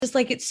just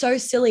like, it's so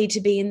silly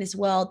to be in this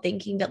world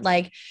thinking that,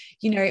 like,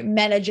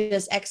 men are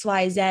just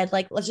XYZ,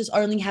 like, let's just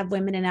only have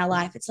women in our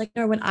life. It's like,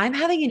 no, when I'm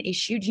having an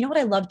issue, do you know what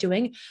I love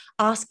doing?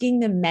 Asking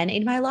the men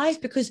in my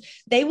life, because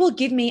they will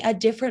give me a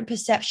different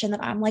perception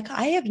that I'm like,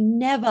 I have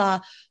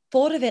never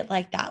thought of it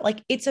like that.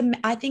 Like,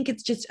 I think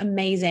it's just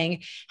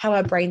amazing how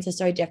our brains are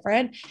so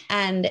different,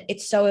 and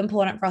it's so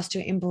important for us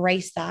to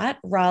embrace that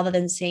rather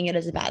than seeing it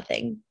as a bad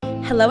thing.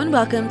 Hello and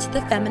welcome to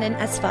the Feminine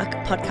as Fuck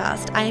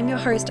podcast. I am your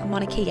host,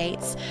 Monica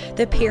Yates,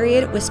 the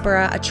period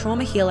whisperer, a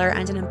trauma healer,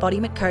 and an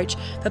embodiment coach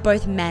for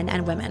both men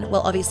and women.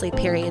 Well, obviously,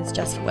 periods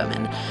just for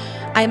women.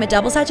 I am a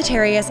double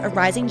Sagittarius, a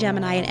rising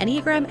Gemini, an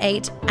Enneagram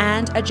 8,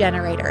 and a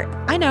generator.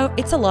 I know,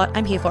 it's a lot.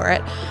 I'm here for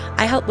it.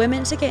 I help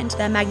women to get into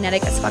their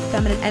magnetic as fuck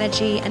feminine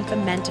energy, and for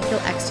men to feel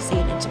ecstasy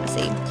and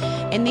intimacy.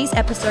 In these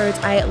episodes,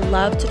 I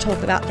love to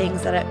talk about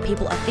things that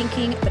people are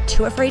thinking but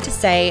too afraid to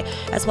say,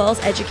 as well as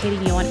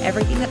educating you on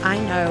everything that I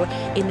know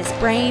in this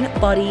brain,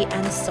 body,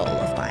 and soul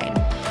of mine.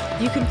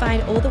 You can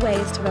find all the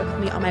ways to work with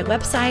me on my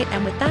website,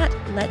 and with that,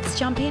 let's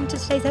jump into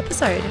today's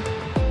episode.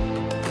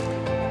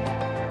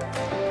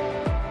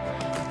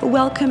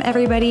 Welcome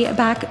everybody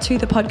back to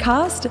the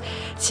podcast.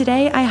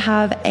 Today I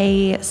have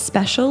a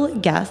special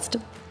guest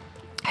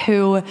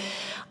who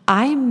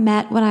I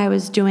met when I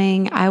was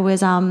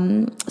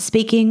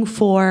speaking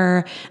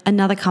for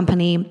another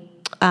company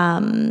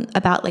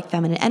about like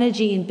feminine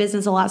energy and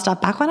business, all that stuff,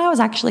 back when I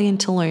was actually in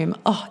Tulum.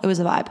 Oh, it was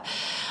a vibe.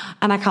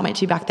 And I can't wait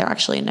to be back there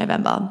actually in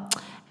November.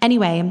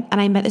 Anyway, and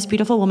I met this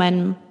beautiful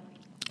woman,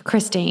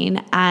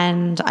 Christine,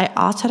 and I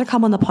asked her to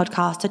come on the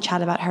podcast to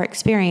chat about her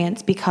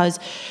experience, because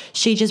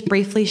she just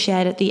briefly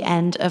shared at the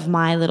end of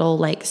my little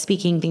like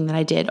speaking thing that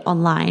I did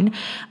online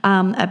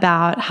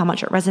about how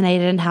much it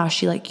resonated and how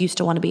she like used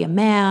to want to be a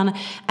man,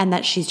 and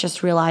that she's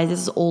just realized this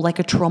is all like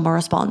a trauma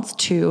response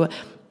to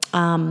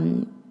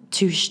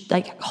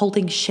like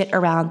holding shit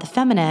around the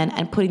feminine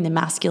and putting the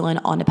masculine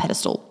on a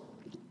pedestal,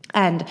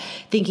 and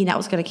thinking that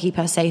was going to keep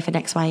her safe in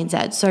X, Y, and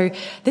Z. So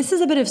this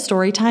is a bit of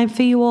story time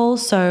for you all.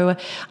 So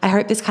I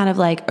hope this kind of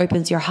like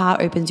opens your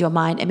heart, opens your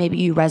mind, and maybe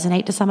you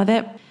resonate to some of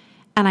it.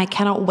 And I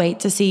cannot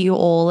wait to see you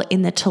all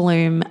in the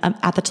Tulum,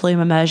 at the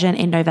Tulum immersion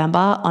in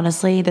November.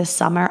 Honestly, this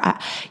summer,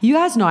 you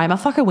guys know I'm a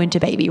fucking winter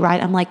baby,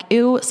 right? I'm like,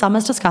 ew,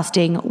 summer's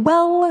disgusting.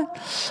 Well,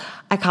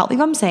 I can't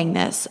believe I'm saying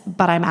this,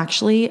 but I'm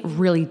actually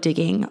really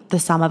digging the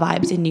summer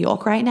vibes in New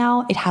York right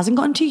now. It hasn't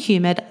gotten too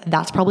humid.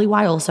 That's probably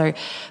why also.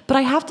 But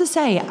I have to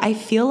say, I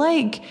feel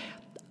like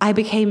I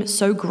became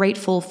so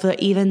grateful for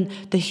even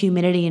the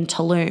humidity in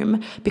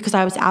Tulum because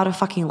I was out of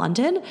fucking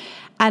London.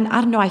 And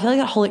I don't know, I feel like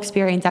that whole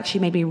experience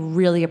actually made me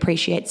really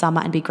appreciate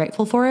summer and be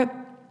grateful for it.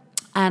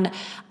 And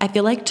I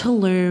feel like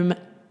Tulum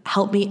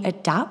help me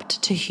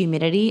adapt to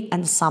humidity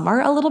and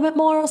summer a little bit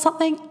more or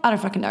something. I don't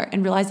fucking know.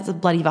 And realize it's a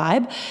bloody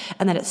vibe,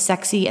 and that it's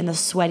sexy, and the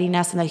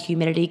sweatiness and the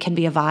humidity can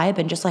be a vibe,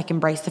 and just like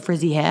embrace the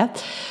frizzy hair.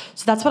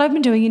 So that's what I've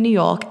been doing in New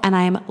York, and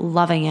I'm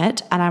loving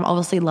it. And I'm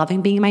obviously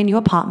loving being in my new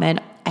apartment.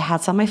 I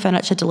had some of my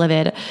furniture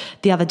delivered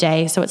the other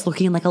day, so it's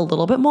looking like a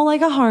little bit more like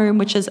a home,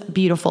 which is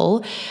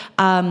beautiful.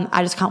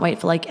 I just can't wait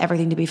for like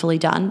everything to be fully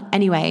done.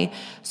 Anyway,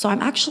 so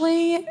I'm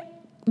actually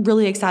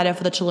really excited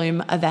for the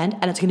Tulum event,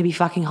 and it's going to be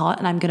fucking hot,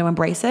 and I'm going to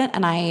embrace it.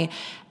 And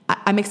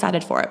I'm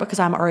excited for it because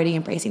I'm already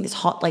embracing this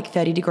hot, like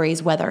 30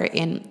 degrees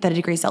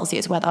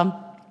Celsius weather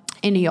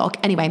in New York.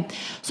 Anyway,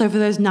 so for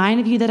those 9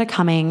 of you that are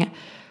coming,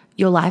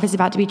 your life is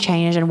about to be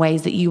changed in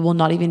ways that you will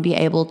not even be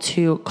able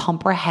to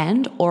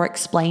comprehend or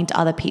explain to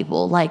other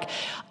people. Like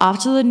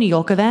after the New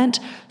York event,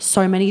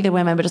 so many of the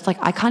women were just like,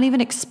 I can't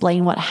even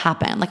explain what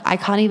happened. Like I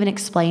can't even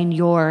explain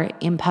your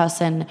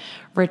in-person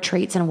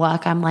retreats and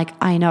work. I'm like,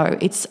 I know,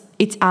 it's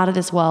out of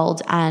this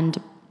world.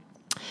 And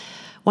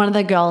one of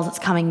the girls that's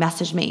coming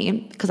messaged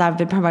me because I've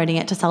been promoting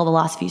it to sell the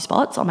last few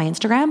spots on my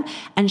Instagram.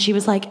 And she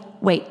was like,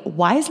 wait,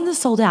 why isn't this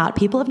sold out?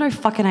 People have no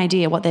fucking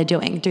idea what they're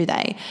doing, do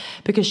they?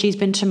 Because she's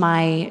been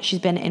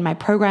in my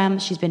program,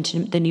 she's been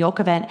to the New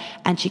York event,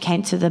 and she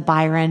came to the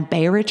Byron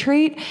Bay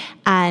retreat,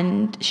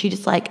 and she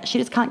just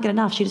can't get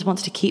enough. She just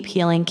wants to keep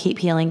healing.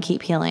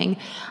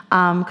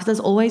 Because there's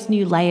always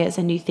new layers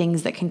and new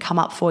things that can come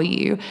up for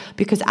you,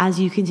 because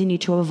as you continue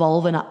to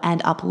evolve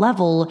and up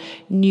level,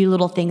 new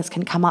little things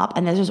can come up,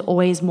 and there's just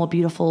always more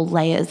beautiful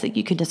layers that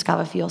you can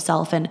discover for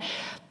yourself. And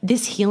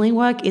this healing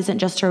work isn't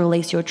just to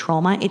release your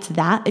trauma. It's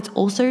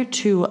also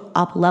to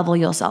up level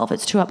yourself.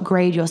 It's to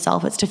upgrade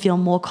yourself. It's to feel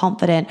more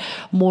confident,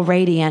 more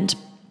radiant,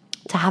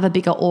 to have a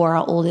bigger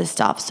aura, all this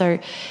stuff. So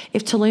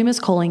if Tulum is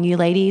calling you,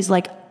 ladies,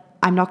 like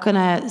I'm not going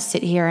to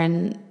sit here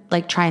and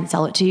like try and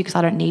sell it to you because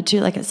I don't need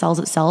to. Like it sells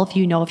itself.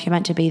 You know if you're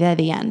meant to be there,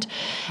 the end.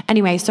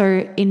 Anyway,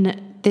 so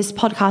in this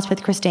podcast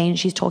with Christine,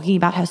 she's talking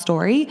about her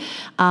story.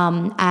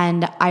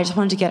 And I just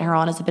wanted to get her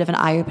on as a bit of an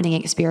eye-opening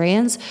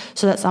experience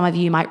so that some of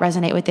you might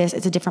resonate with this.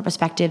 It's a different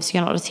perspective. So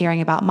you're not just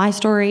hearing about my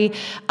story,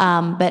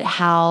 but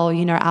how,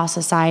 you know, our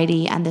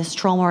society and this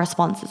trauma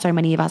response that so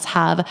many of us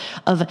have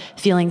of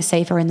feeling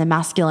safer in the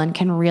masculine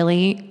can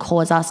really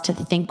cause us to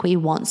think we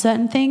want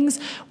certain things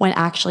when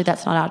actually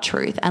that's not our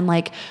truth. And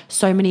like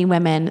so many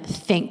women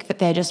think that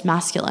they're just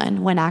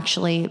masculine when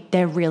actually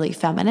they're really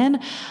feminine.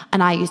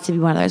 And I used to be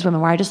one of those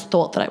women where I just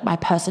thought that my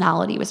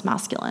personality was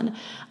masculine.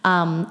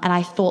 And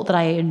I thought that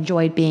I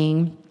enjoyed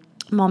being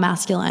more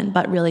masculine,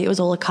 but really it was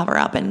all a cover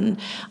up, and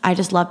I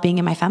just love being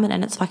in my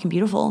feminine. It's fucking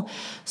beautiful.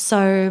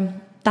 So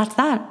that's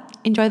that.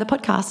 Enjoy the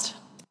podcast.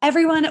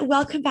 Everyone,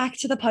 welcome back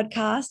to the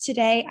podcast.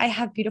 Today I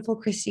have beautiful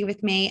Christy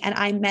with me, and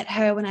I met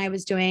her when I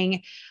was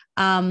doing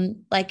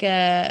like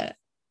a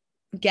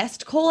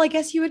guest call, I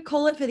guess you would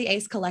call it, for the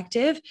Ace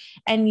Collective.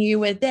 And you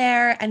were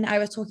there, and I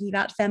was talking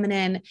about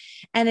feminine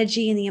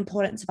energy and the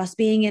importance of us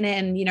being in it,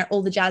 and, you know,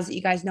 all the jazz that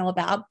you guys know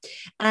about.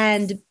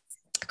 And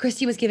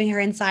Christy was giving her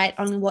insight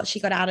on what she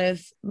got out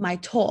of my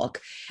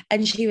talk.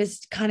 And she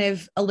was kind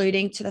of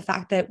alluding to the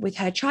fact that with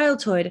her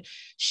childhood,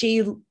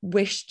 she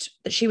wished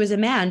that she was a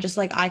man, just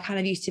like I kind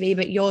of used to be,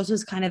 but yours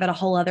was kind of at a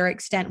whole other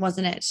extent,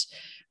 wasn't it,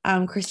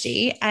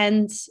 Christy?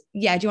 And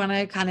yeah, do you want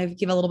to kind of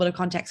give a little bit of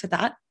context with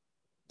that?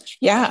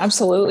 Yeah,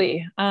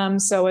 absolutely.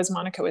 So as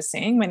Monica was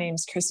saying, my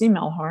name's Christy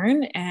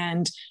Melhorn,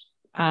 and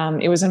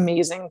it was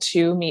amazing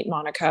to meet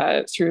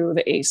Monica through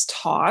the ACE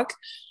talk.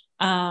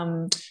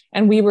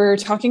 And we were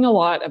talking a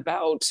lot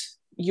about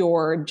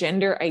your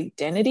gender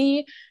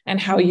identity and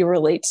how you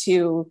relate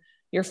to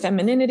your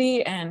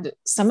femininity and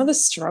some of the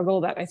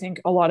struggle that I think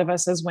a lot of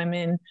us as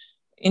women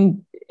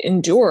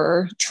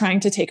endure trying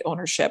to take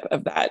ownership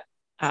of that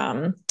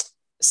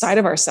side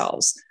of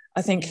ourselves.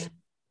 I think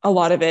a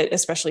lot of it,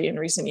 especially in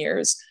recent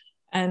years.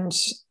 And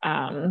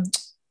I'm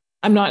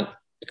not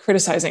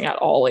criticizing at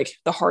all like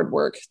the hard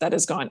work that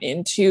has gone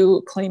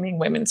into claiming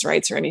women's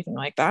rights or anything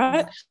like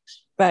that.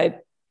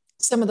 But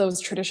some of those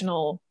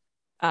traditional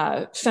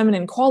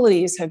feminine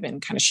qualities have been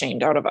kind of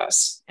shamed out of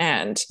us.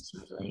 And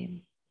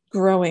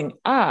growing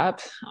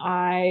up,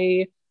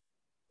 I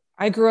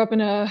grew up in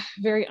a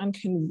very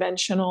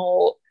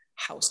unconventional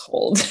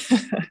household.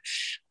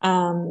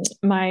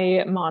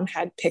 My mom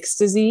had Pick's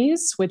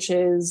disease, which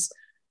is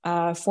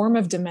a form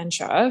of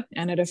dementia,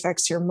 and it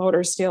affects your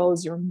motor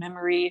skills, your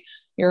memory,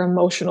 your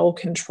emotional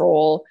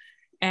control.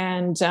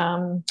 And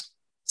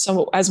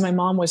so as my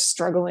mom was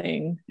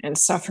struggling and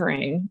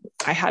suffering,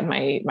 I had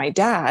my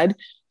dad,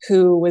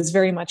 who was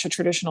very much a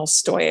traditional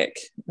stoic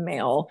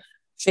male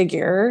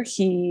figure.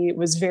 He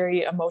was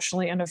very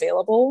emotionally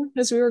unavailable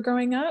as we were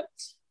growing up.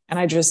 And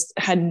I just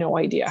had no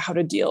idea how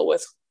to deal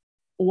with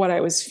what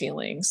I was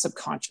feeling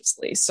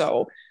subconsciously.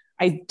 So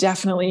I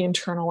definitely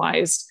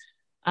internalized,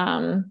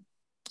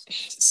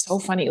 it's so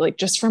funny, like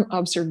just from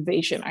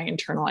observation, I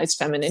internalized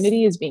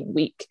femininity as being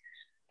weak.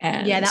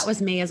 And yeah, that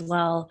was me as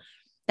well.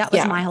 That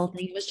was my whole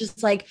thing. It was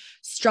just like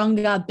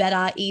stronger,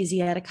 better,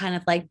 easier to kind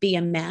of like be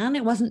a man.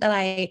 It wasn't that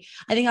I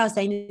think I was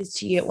saying this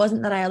to you. It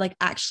wasn't that I like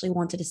actually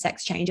wanted a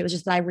sex change. It was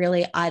just that I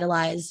really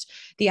idolized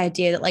the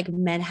idea that like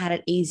men had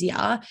it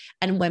easier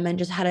and women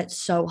just had it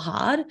so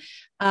hard.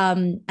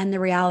 And the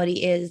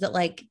reality is that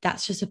like,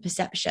 that's just a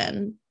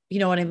perception. You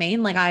know what I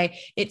mean? Like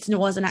it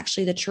wasn't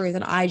actually the truth.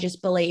 And I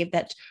just believed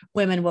that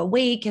women were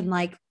weak and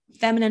like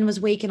feminine was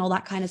weak and all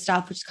that kind of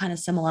stuff, which is kind of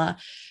similar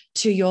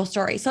to your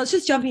story. So let's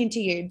just jump into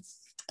you.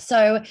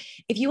 So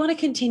if you want to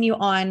continue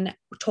on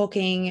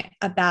talking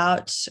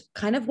about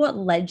kind of what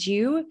led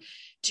you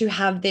to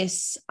have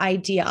this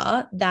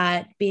idea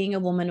that being a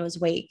woman was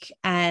weak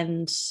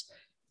and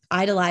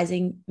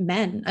idolizing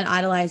men and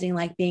idolizing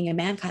like being a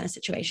man kind of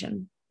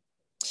situation.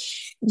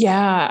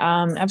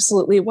 Yeah,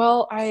 absolutely.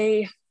 Well,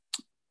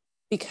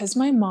 because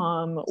my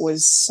mom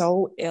was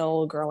so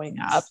ill growing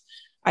up,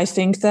 I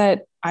think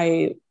that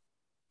I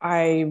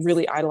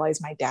really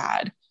idolized my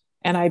dad.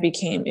 And I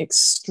became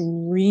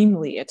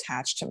extremely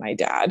attached to my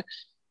dad.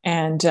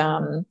 And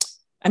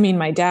I mean,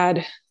 my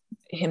dad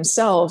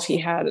himself, he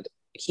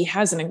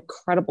has an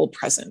incredible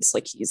presence.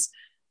 Like he's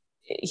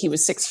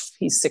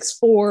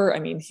 6'4". I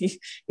mean,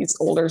 he's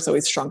older, so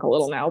he's shrunk a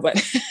little now, but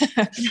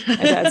my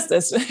dad's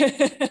this.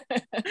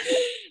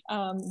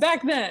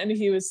 Back then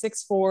he was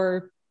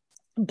 6'4",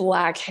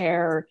 black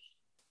hair,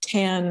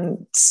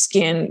 tan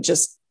skin,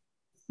 just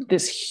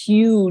this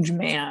huge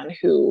man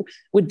who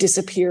would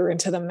disappear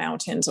into the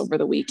mountains over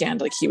the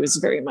weekend. Like he was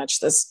very much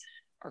this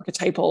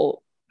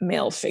archetypal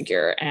male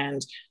figure.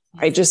 And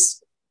I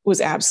just was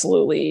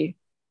absolutely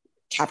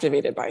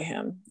captivated by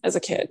him as a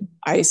kid.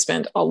 I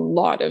spent a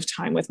lot of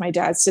time with my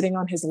dad sitting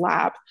on his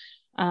lap,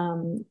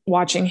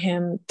 watching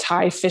him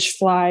tie fish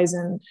flies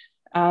and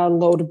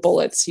load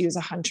bullets. He was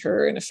a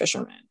hunter and a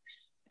fisherman.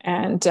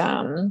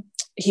 And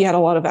he had a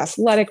lot of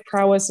athletic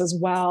prowess as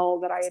well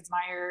that I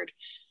admired.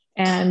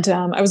 And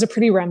I was a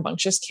pretty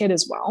rambunctious kid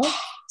as well.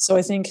 So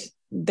I think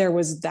there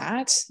was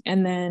that.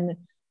 And then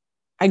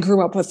I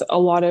grew up with a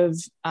lot of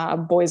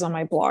boys on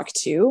my block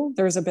too.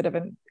 There was a bit of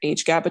an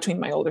age gap between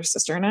my older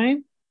sister and I.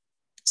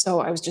 So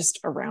I was just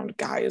around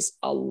guys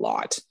a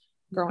lot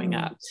growing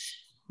Mm-hmm. up.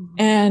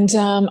 And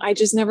I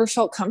just never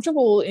felt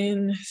comfortable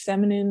in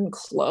feminine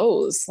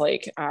clothes.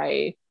 Like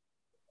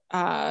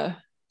uh,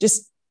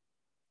 just,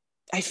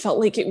 I felt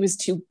like it was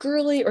too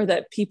girly, or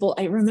that people,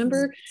 I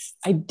remember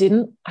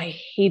I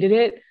hated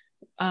it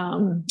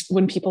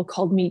when people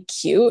called me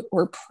cute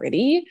or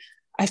pretty.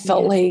 I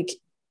felt Yeah. like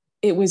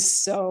it was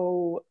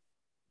so,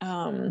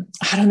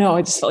 I don't know.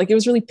 I just felt like it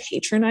was really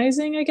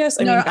patronizing, I guess.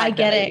 I No, mean, I back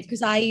then, get it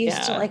because I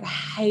used to yeah. like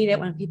hate it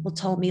when people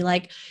told me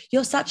like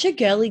you're such a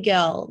girly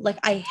girl. Like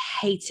I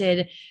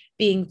hated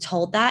being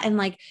told that. And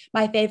like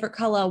my favorite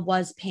color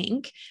was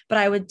pink, but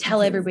I would tell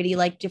Mhm. everybody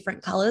like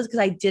different colors because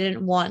I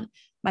didn't want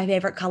my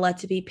favorite color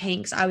to be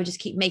pink. So I would just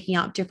keep making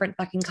up different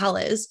fucking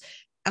colors.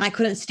 And I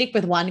couldn't stick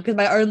with one because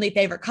my only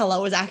favorite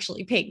color was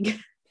actually pink.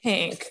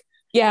 Pink.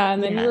 Yeah.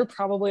 And then you Yeah, were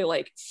probably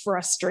like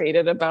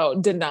frustrated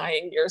about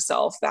denying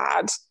yourself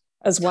that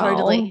as well.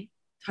 totally.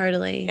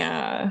 Totally.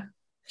 Yeah.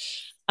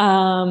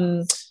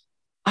 Um,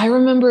 I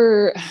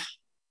remember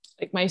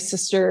like my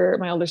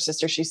older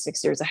sister, she's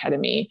 6 years ahead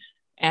of me.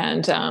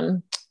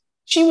 And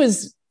she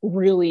was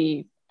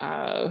really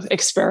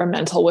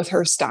experimental with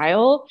her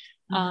style.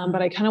 But Uh-huh.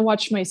 I kind of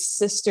watched my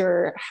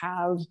sister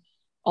have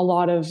a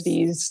lot of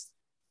these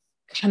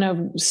kind of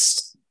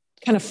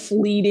kind of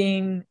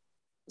fleeting,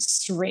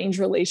 strange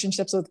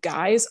relationships with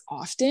guys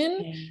often.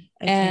 Okay.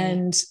 Okay.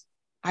 And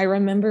I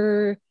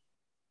remember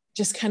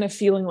just kind of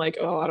feeling like,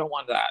 oh, I don't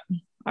want that.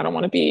 I don't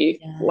want to be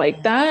like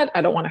Yeah. that.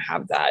 I don't want to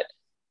have that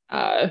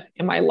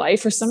in my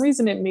life. For some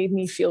reason, it made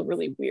me feel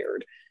really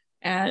weird.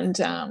 And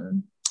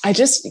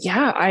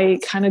I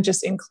kind of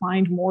just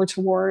inclined more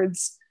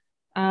towards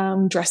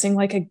dressing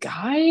like a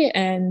guy.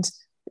 And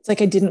it's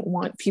like I didn't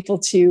want people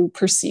to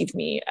perceive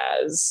me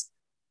as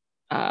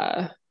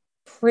uh,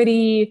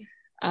 pretty.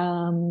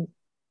 Um,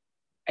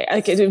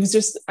 like it was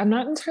just, I'm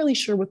not entirely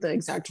sure what the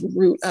exact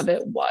root of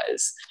it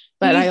was,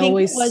 Do but you I think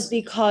it was always,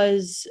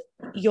 because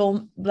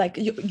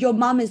your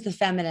mom is the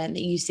feminine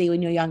that you see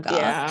when you're younger?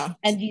 yeah,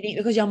 And do you think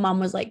because your mom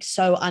was like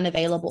so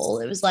unavailable,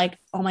 it was like,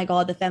 oh my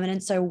God, the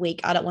feminine's so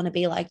weak. I don't want to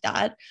be like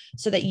that.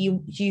 So that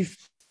you've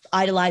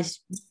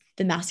idolized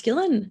the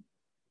masculine.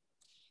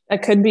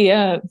 that could be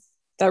it.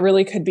 That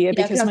really could be it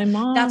Yeah, because because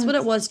my that's what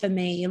mom, it was for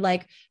me.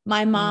 Like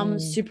my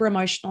mom's mm, super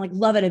emotional, like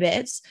love it a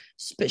bit,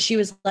 but she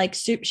was like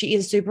she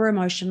is super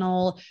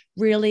emotional,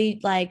 really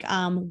like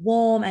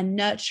warm and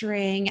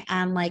nurturing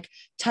and like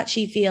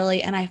touchy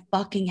feely. And I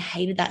fucking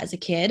hated that as a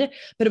kid,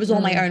 but it was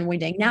all my mm, own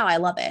wounding. Now I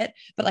love it,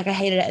 but like I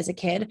hated it as a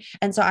kid.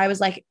 And so I was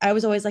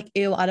always like,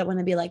 ew, I don't want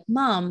to be like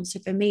mom. So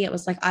for me, it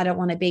was like I don't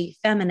want to be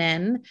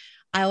feminine.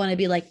 I want to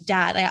be like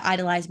dad. I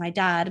idolize my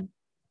dad.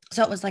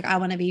 So it was like I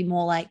want to be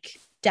more like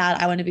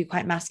dad. I want to be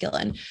quite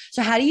masculine.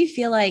 So how do you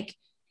feel like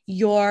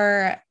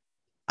your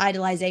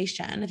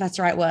idolization, if that's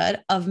the right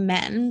word, of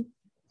men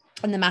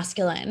and the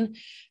masculine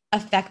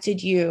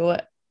affected you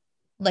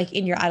like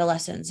in your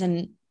adolescence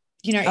and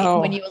when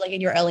oh, you were like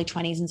in your early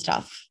 20s and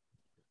stuff?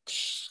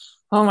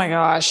 oh my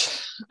gosh.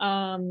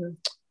 Um,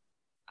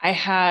 I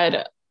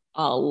had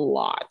a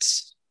lot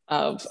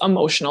of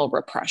emotional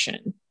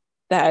repression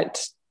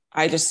that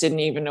I just didn't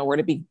even know where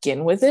to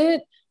begin with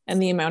it.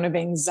 And the amount of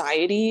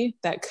anxiety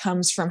that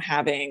comes from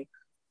having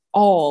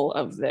all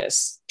of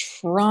this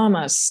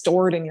trauma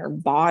stored in your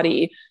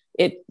body,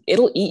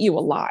 it'll eat you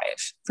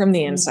alive from the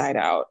Mm. inside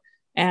out.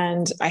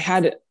 And I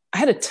had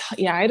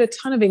a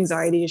ton of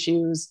anxiety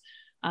issues.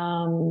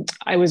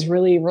 I was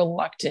really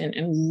reluctant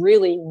and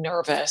really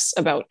nervous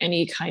about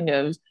any kind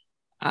of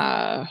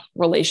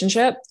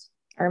relationship.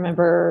 I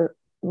remember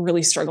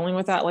really struggling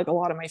with that. Like a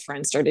lot of my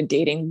friends started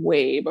dating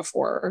way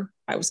before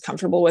I was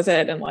comfortable with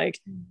it. And like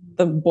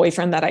the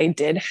boyfriend that I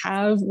did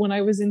have when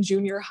I was in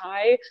junior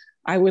high,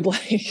 I would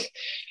like,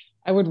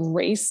 I would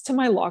race to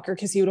my locker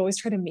because he would always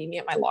try to meet me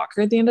at my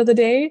locker at the end of the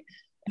day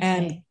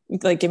and Okay.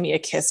 like give me a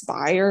kiss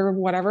bye or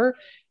whatever.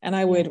 And I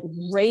Yeah. would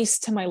race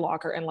to my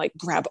locker and like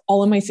grab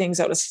all of my things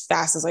out as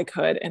fast as I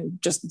could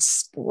and just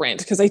sprint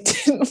because I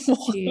didn't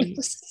want to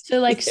Jeez. So see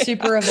like him.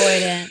 super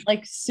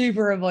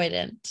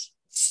avoidant.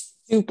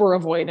 Super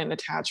avoidant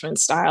attachment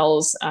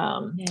styles.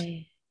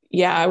 Okay.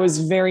 Yeah, I was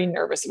very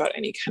nervous about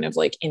any kind of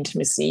like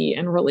intimacy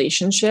and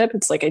relationship.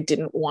 It's like I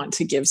didn't want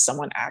to give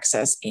someone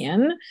access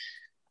in.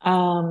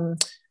 Um,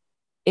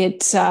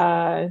 it,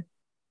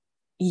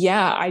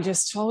 yeah, I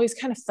just always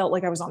kind of felt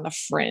like I was on the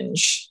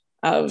fringe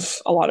of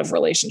a lot of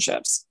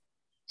relationships.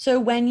 So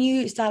when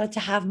you started to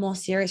have more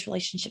serious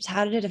relationships,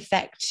 how did it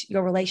affect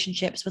your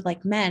relationships with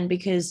like men?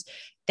 Because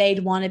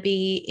they'd want to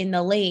be in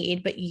the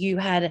lead, but you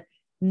had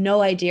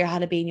no idea how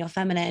to be in your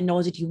feminine,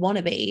 nor did you want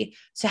to be.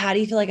 So how do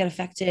you feel like it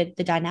affected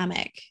the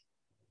dynamic?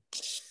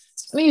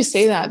 It's funny you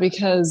say that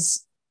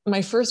because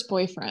my first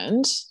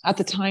boyfriend at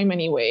the time,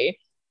 anyway,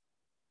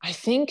 I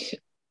think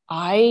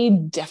I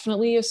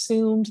definitely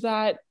assumed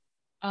that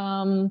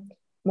um,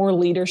 more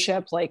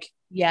leadership, like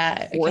Yeah.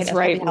 Okay. That's probably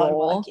forthright how it would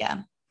work. role.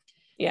 Yeah.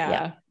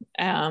 Yeah.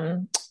 Yeah.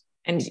 Um,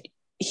 and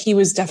he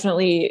was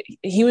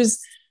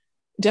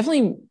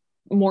definitely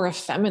more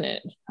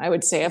effeminate, I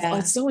would say. Oh, Yeah.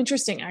 it's so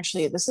interesting.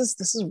 Actually, this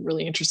is a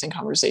really interesting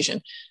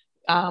conversation.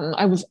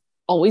 I've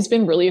always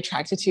been really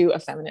attracted to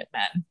effeminate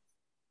men.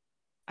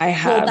 I Well,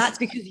 have. that's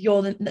because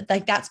you're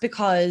like, that's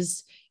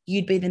because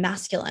you'd be the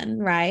masculine,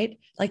 right?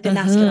 Like the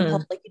masculine pole,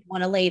 Mhm. like you'd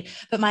want to lead.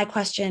 But my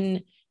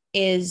question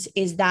is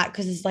that,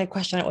 because it's like a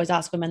question I always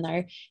ask women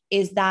though,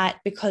 is that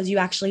because you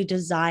actually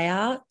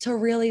desire to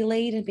really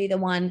lead and be the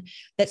one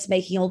that's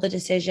making all the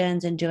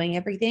decisions and doing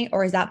everything?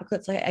 Or is that because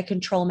it's like a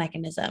control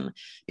mechanism?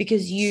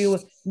 Because you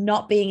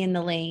not being in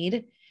the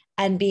lead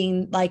and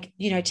being like,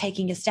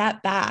 taking a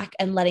step back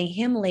and letting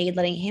him lead,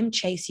 letting him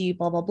chase you,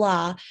 blah, blah,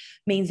 blah,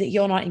 means that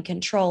you're not in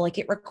control. Like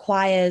it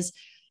requires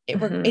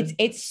Mhm.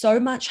 it's so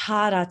much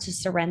harder to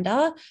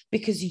surrender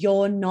because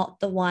you're not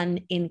the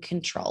one in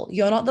control.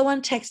 You're not the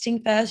one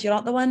texting first. You're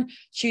not the one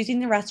choosing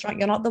the restaurant.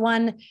 You're not the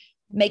one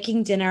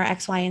making dinner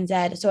X, Y, and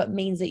Z. So it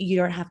means that you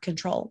don't have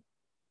control.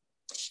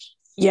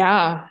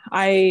 Yeah,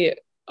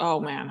 oh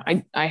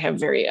man, I have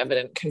very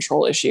evident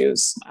control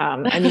issues.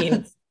 I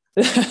mean,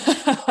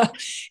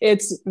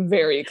 it's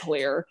very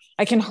clear.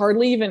 I can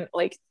hardly even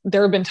like,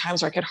 there have been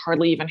times where I could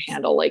hardly even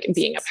handle like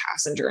being a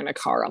passenger in a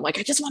car. I'm like,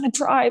 I just want to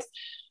drive.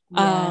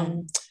 Yeah.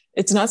 Um,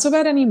 it's not so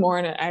bad anymore.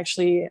 And I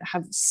actually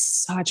have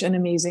such an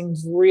amazing,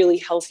 really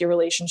healthy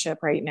relationship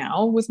right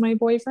now with my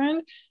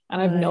boyfriend.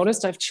 And I've Good.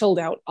 noticed I've chilled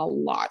out a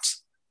lot.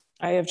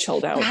 I have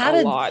chilled So out how a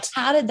did lot.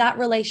 how did that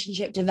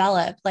relationship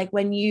develop? Like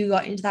when you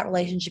got into that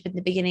relationship in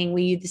the beginning, were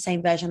you the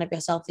same version of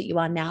yourself that you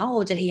are now,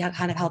 or did he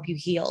kind of help you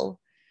heal?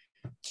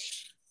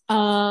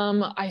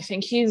 I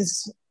think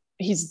he's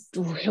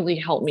really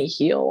helped me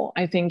heal.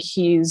 I think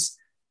he's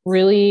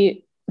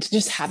really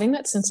just having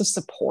that sense of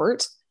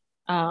support.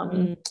 Um,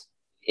 Mm,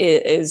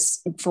 it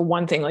is, for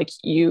one thing, like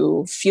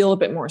you feel a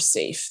bit more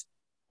safe.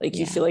 Like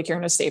you yeah. feel like you're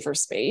in a safer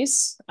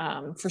space.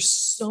 For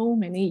so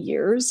many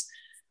years,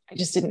 I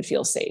just didn't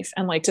feel safe.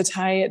 And like, to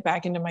tie it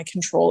back into my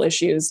control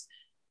issues,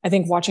 I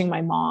think watching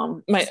my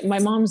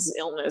mom's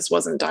illness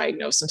wasn't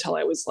diagnosed until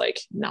I was like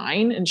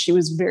 9, and she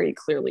was very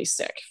clearly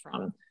sick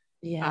from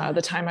Yeah.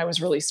 the time I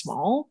was really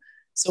small.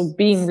 So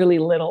being really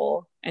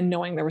little and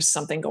knowing there was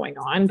something going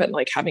on, but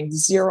like having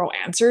zero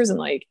answers and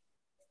like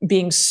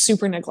being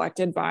super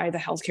neglected by the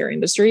healthcare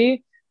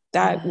industry,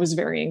 that Yeah. was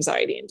very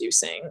anxiety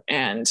inducing.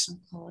 And Of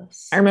I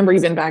course. remember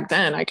even back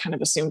then, I kind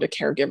of assumed a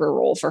caregiver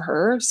role for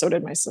her. So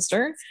did my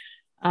sister.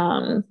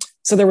 Um,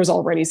 so there was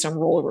already some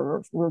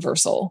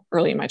reversal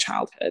early in my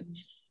childhood.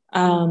 Mm.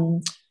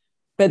 Um,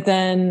 but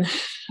then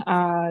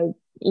uh,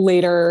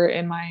 later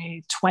in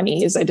my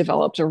 20s, I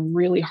developed a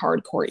really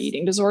hardcore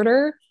eating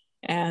disorder,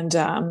 and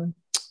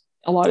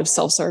a lot of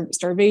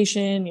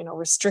starvation,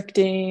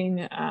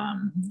 restricting,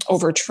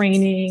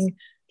 overtraining.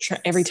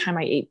 Every time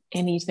I ate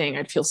anything,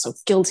 I'd feel so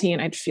guilty,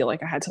 and I'd feel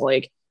like I had to,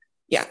 like,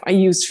 yeah, I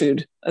used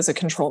food as a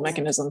control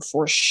mechanism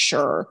for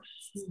sure.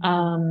 Mhm.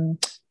 Um,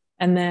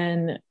 and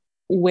then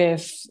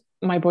with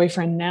my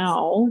boyfriend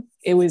now,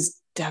 it was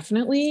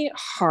definitely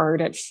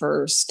hard at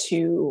first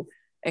to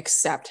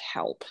accept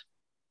help.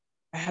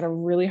 I had a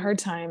really hard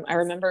time. I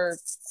remember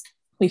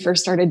we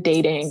first started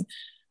dating.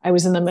 I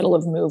was in the middle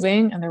of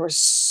moving and there was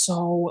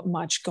so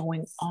much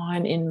going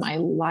on in my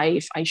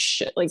life. I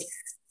should, like,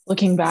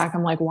 looking back,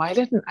 I'm like, why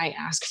didn't I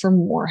ask for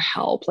more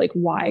help? Like,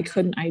 why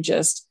couldn't I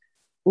just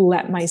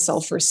let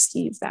myself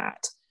receive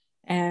that?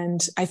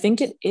 And I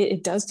think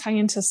it does tie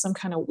into some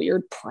kind of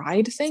weird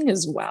pride thing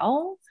as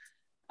well.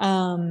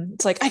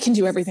 It's like I can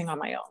do everything on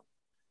my own.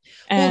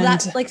 Well, And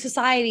that's like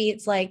society.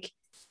 It's like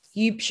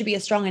you should be a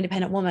strong,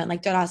 independent woman.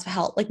 Like, don't ask for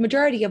help. Like,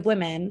 majority of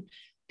women,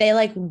 they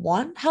like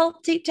want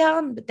help deep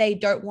down, but they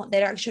don't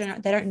actually know,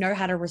 they don't know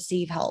how to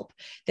receive help.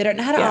 They don't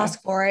know how to yeah,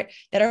 ask for it.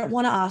 They don't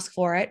want to ask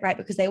for it, right?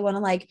 Because they want to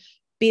like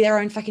be their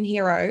own fucking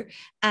hero,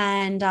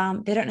 and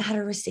they don't know how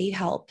to receive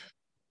help.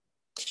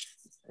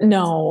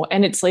 no.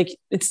 And it's like,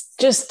 it's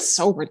just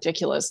so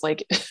ridiculous.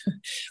 Like,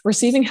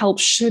 receiving help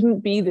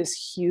shouldn't be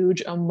this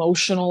huge,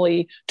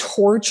 emotionally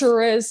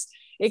torturous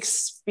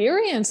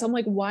experience. I'm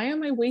like, why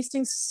am I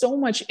wasting so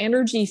much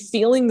energy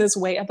feeling this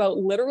way about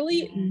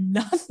literally Yeah,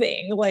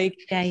 nothing? Like,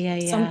 yeah, yeah,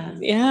 yeah.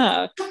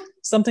 yeah,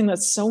 something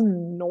that's so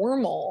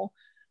normal.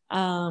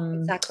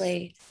 Um,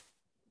 Exactly.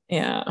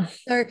 yeah.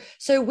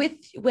 So with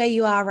where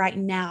you are right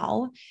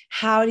now,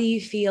 how do you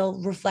feel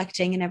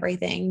reflecting and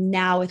everything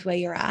now with where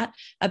you're at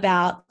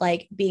about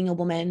like being a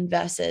woman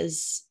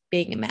versus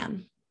being a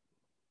man?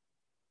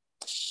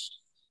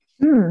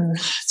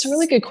 It's a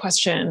really good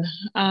question.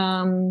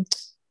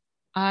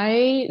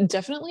 I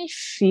definitely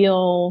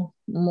feel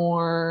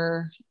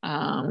more,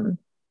 I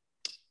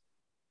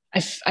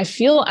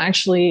feel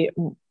actually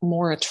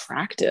more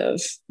attractive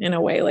in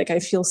a way. Like I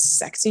feel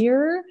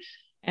sexier,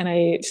 and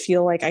I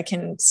feel like I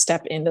can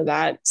step into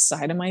that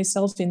side of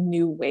myself in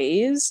new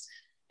ways.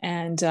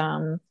 And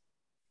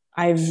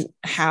I've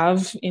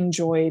have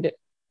enjoyed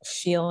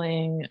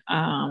feeling,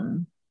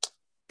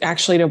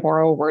 actually, to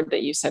borrow a word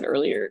that you said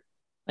earlier,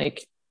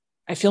 like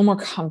I feel more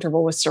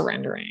comfortable with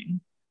surrendering Yeah.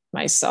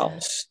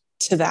 myself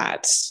to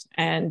that.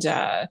 And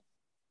and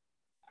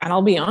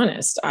I'll be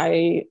honest,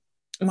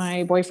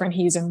 my boyfriend,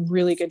 he's in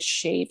really good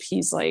shape.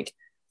 He's like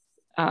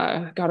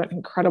got an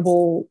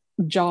incredible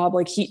job.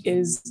 Like he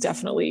is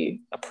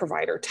definitely a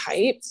provider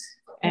type.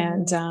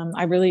 And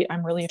I'm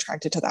really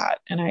attracted to that.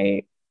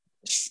 And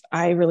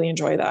I really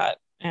enjoy that.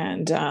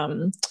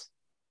 And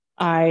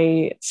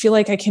I feel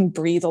like I can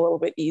breathe a little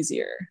bit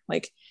easier.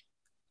 Like,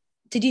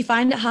 did you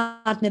find it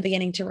hard in the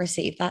beginning to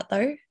receive that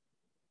though?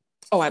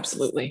 oh,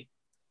 absolutely.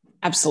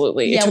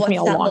 Absolutely. It Yeah, took what me a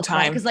does that long look like?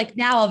 time. Because like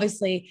now,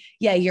 obviously,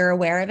 yeah, you're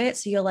aware of it.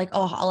 So you're like,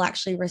 oh, I'll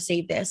actually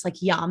receive this.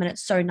 Like, yum. And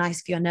it's so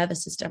nice for your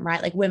nervous system,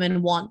 right? Like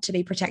women want to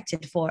be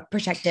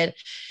protected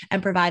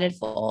and provided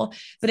for.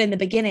 But in the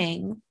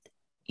beginning,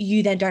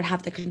 you then don't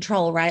have the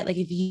control, right?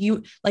 If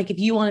you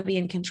want to be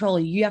in control,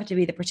 you have to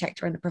be the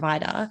protector and the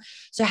provider.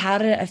 So how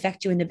did it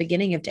affect you in the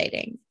beginning of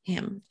dating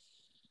him?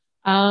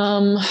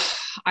 Um,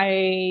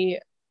 I,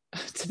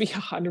 to be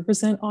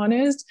 100%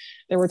 honest,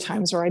 there were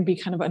times where I'd be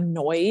kind of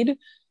annoyed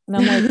and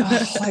I'm like,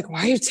 oh, like,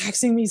 why are you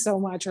texting me so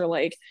much? Or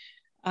like,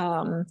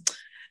 um,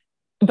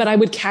 but I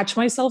would catch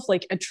myself,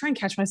 like I'd try and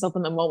catch myself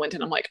in the moment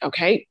and I'm like,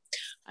 okay,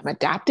 I'm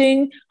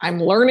adapting, I'm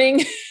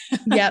learning.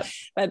 Yep.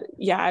 But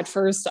yeah, at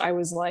first I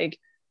was like,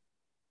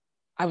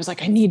 I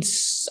need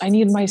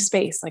my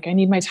space. Like I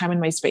need my time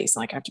and my space.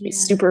 Like I have to be Yeah.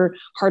 super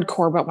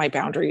hardcore about my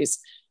boundaries.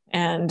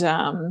 And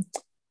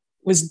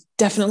was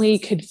definitely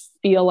could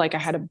feel like I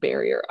had a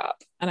barrier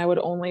up and I would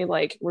only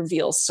like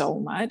reveal so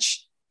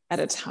much at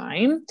a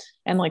time.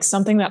 And like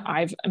something that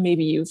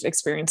maybe you've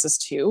experienced this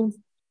too.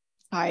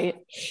 I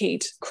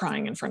hate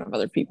crying in front of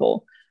other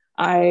people.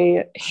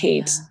 I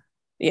hate,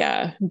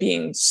 yeah,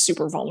 being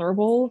super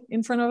vulnerable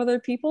in front of other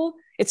people.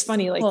 It's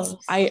funny, like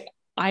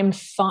I'm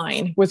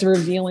fine with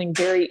revealing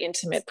very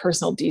intimate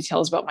personal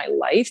details about my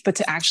life, but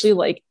to actually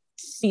like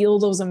feel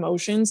those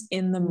emotions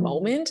in the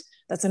moment,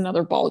 that's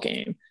another ball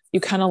game. You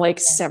kind of like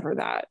sever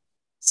that.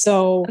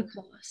 So of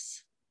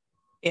course.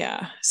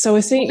 yeah. So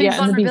I think,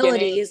 yeah, in the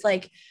beginning,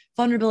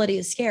 vulnerability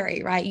is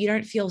scary, right? You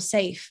don't feel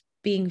safe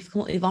being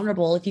completely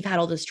vulnerable if you've had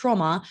all this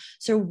trauma.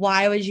 So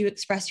why would you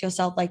express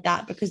yourself like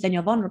that? Because then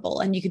you're vulnerable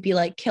and you could be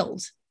like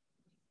killed.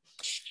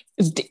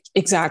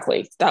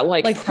 Exactly. That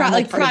like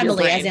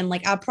primally, as in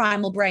like our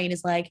primal brain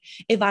is like,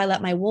 if I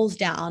let my walls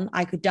down,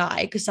 I could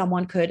die because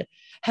someone could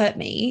hurt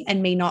me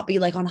and me not be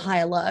like on high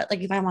alert.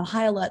 Like if I'm on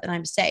high alert, then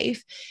I'm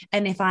safe.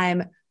 And if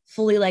I'm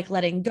fully like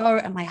letting go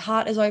and my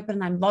heart is open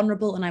and I'm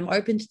vulnerable and I'm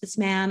open to this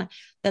man,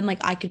 then like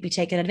I could be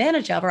taken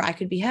advantage of, or I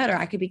could be hurt, or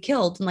I could be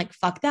killed. And like,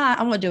 fuck that.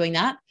 I'm not doing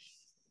that.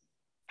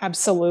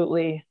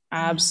 Absolutely.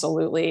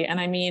 Absolutely. And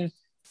I mean,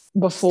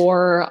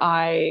 before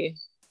I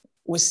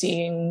was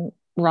seeing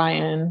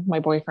Ryan, my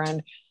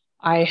boyfriend,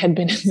 I had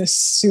been in this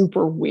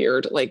super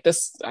weird, like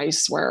this, I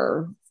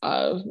swear,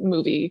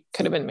 movie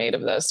could have been made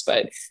of this,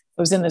 but I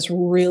was in this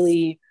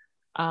really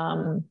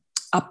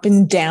up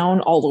and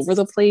down, all over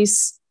the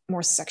place,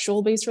 more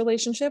sexual based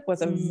relationship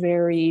with a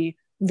very,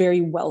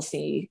 very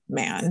wealthy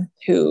man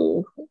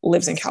who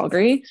lives in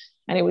Calgary.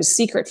 And it was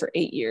secret for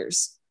 8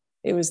 years.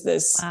 It was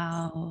this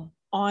on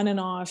and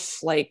off,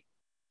 like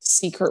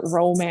secret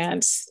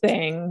romance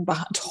thing,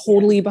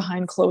 totally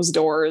behind closed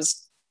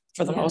doors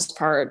for the most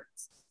part.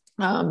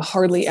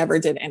 Hardly ever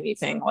did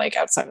anything like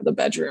outside of the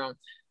bedroom.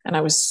 And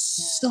I was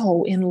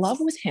so in love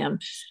with him.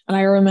 And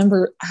I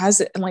remember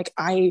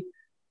I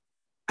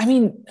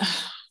mean,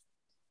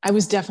 I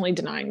was definitely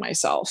denying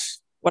myself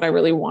what I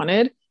really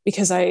wanted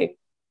because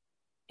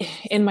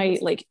in my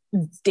like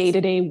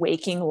day-to-day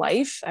waking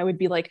life, I would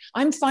be like,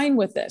 I'm fine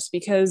with this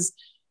because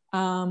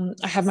I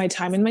have my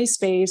time in my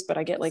space, but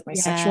I get like my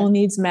sexual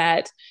needs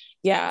met.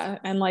 Yeah.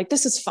 And like,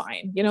 this is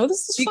fine. You know,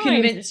 this is fine.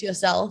 You convince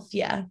yourself.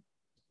 Yeah.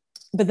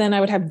 But then I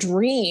would have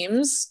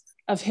dreams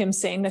of him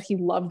saying that he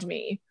loved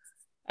me.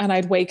 And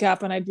I'd wake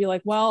up and I'd be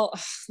like, well,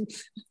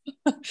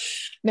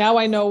 now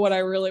I know what I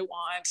really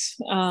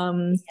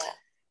want.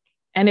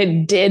 And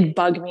it did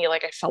bug me.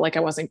 Like I felt like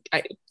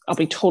I'll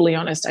be totally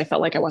honest. I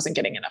felt like I wasn't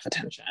getting enough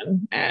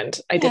attention and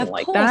I didn't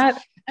like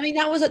that. I mean,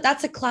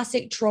 that's a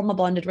classic trauma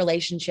bonded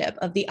relationship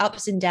of the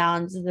ups and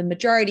downs, the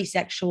majority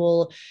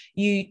sexual.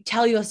 You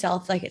tell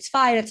yourself like, it's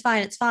fine, it's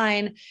fine, it's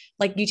fine.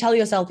 Like you tell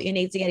yourself that your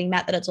needs are getting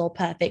met, that it's all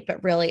perfect,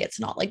 but really it's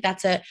not. Like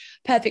that's a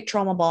perfect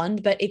trauma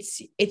bond, but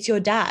it's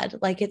your dad.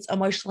 Like it's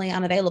emotionally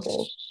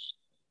unavailable.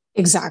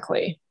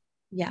 Exactly.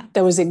 Yeah.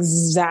 That was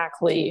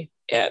exactly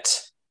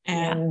it.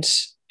 And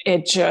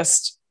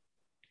it's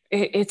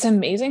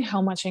amazing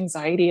how much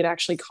anxiety it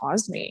actually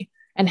caused me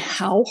and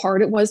how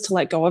hard it was to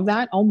let go of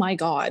that. Oh my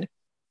God.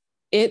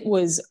 It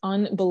was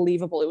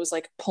unbelievable. It was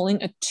like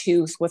pulling a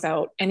tooth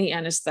without any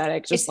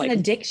anesthetic, just like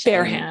addiction.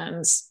 Bare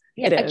hands.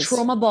 Yeah, a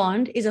trauma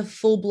bond is a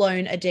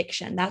full-blown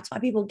addiction. That's why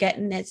people get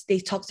in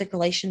these toxic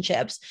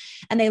relationships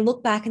and they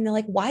look back and they're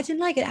like, why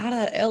didn't I get out of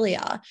that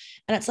earlier?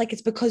 And it's like,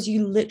 it's because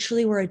you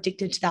literally were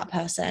addicted to that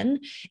person.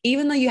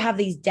 Even though you have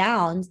these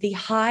downs, the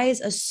highs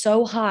are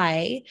so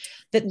high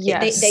that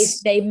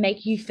they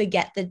make you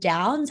forget the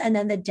downs, and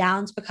then the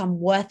downs become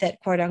worth it,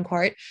 quote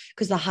unquote,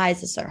 because the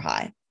highs are so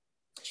high.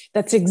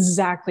 That's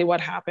exactly what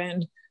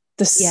happened.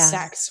 The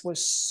sex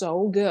was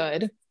so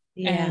good.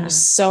 And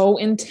so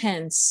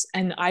intense.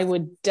 And I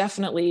would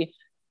definitely,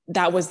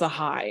 that was the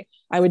high.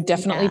 I would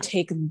definitely Yeah.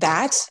 take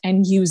that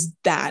and use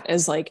that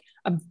as like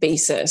a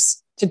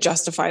basis to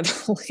justify the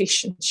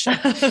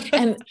relationship.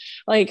 And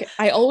like,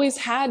 I always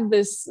had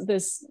this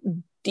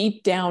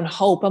deep down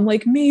hope. I'm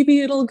like,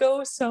 maybe it'll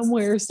go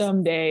somewhere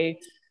someday.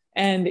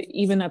 And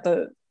even at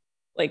the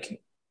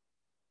like,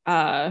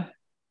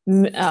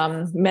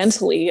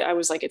 mentally, I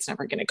was like, it's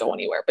never going to go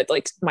anywhere. But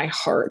like my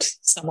heart,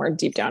 somewhere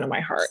deep down in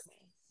my heart,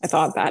 I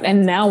thought that.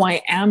 And now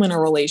I am in a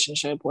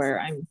relationship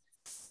where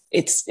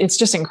it's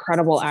just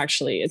incredible.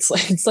 Actually, it's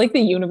like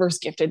the universe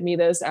gifted me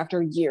this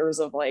after years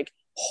of like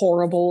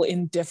horrible,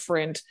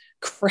 indifferent,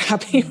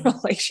 crappy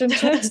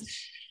relationships,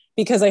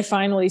 because I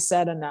finally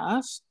said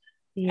enough.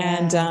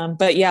 Yeah. And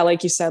but yeah,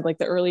 like you said, like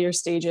the earlier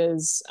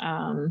stages,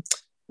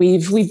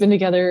 we've been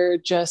together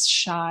just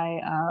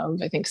shy of,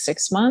 I think,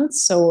 6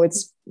 months. So it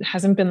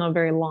hasn't been a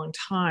very long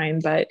time,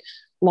 but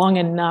long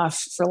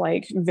enough for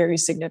like very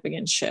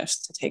significant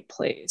shifts to take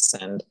place.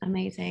 And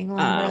Amazing. Well,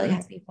 I'm really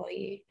happy for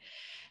you.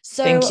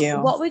 So thank you.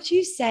 what would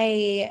you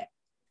say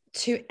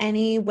to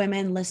any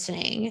women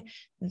listening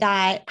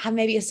that have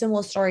maybe a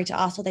similar story to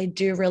us, or they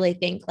do really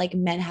think like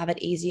men have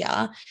it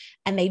easier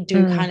and they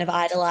do kind of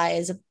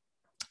idolize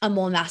a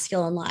more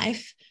masculine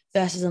life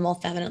versus a more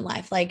feminine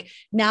life? Like,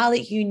 now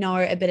that you know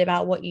a bit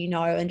about what you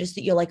know, and just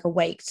that you're like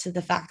awake to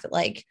the fact that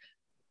like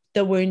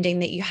the wounding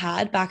that you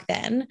had back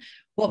then,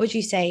 what would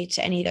you say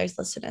to any of those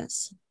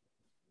listeners?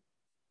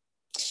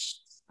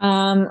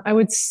 I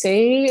would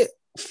say,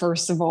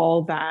 first of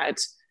all, that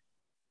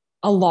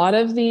a lot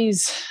of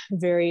this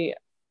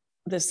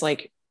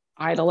like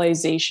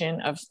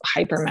idolization of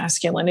hyper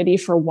masculinity,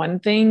 for one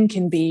thing,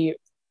 can be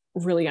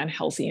really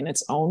unhealthy in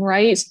its own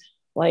right.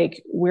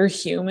 Like, we're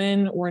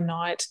human, we're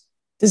not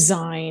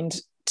designed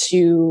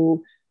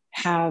to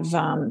have,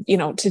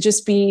 to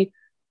just to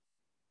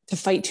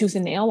fight tooth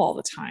and nail all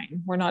the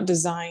time. We're not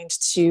designed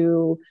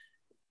to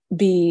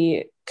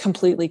be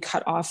completely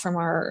cut off from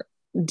our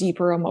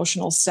deeper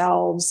emotional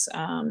selves.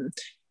 And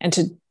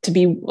to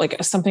be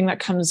like, something that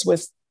comes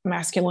with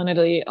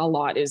masculinity a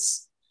lot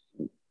is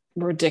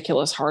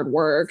ridiculous hard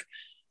work.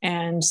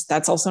 And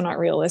that's also not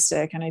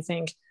realistic. And I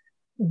think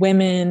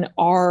women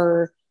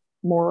are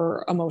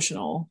more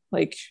emotional.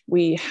 Like,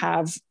 we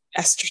have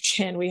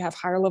estrogen, we have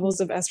higher levels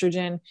of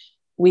estrogen.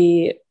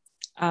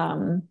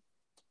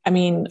 I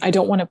mean, I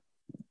don't want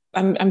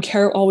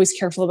to, always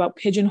careful about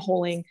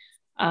pigeonholing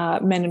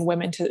men and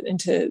women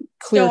into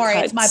clear Don't worry,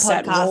 cut it's my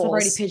set podcast. roles. I've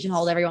already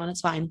pigeonholed everyone.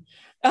 It's fine.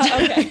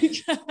 Okay.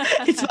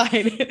 It's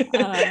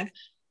fine.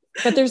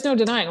 But there's no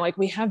denying, like,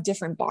 we have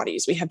different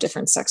bodies, we have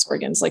different sex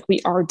organs, like,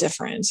 we are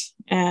different.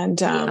 And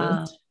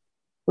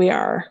we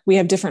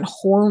have different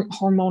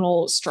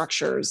hormonal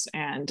structures.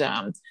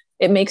 And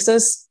it makes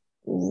us,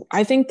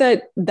 I think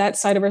that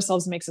side of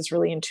ourselves makes us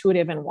really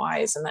intuitive and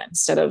wise. And that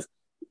instead of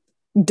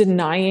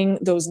denying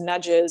those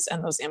nudges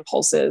and those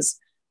impulses,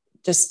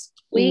 just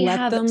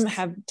let them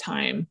have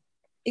time.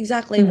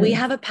 Exactly. We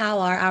have a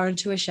power, our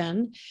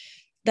intuition,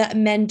 that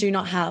men do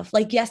not have.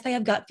 Like, yes, they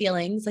have gut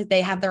feelings, like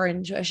they have their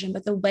intuition,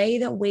 but the way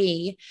that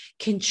we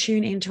can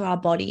tune into our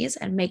bodies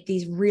and make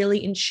these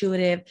really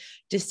intuitive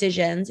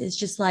decisions is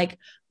just like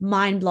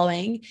mind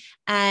blowing.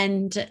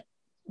 And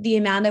the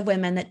amount of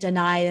women that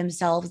deny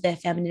themselves their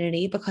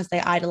femininity because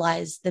they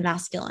idolize the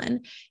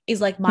masculine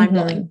is like mind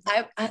blowing.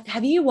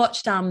 Have you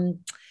watched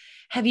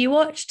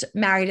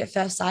Married at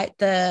First Sight,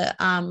 the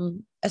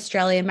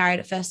Australian Married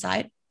at First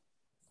Sight?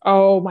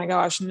 Oh my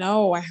gosh,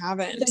 no, I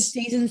haven't. So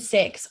season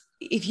 6,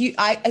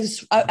 I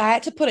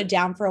had to put it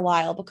down for a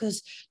while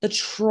because the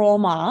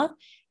trauma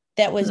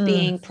that was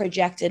being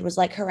projected was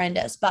like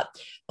horrendous. But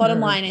bottom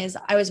line is,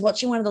 I was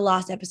watching one of the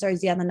last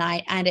episodes the other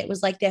night, and it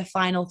was like their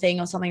final thing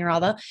or something or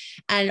other.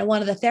 And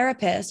one of the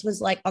therapists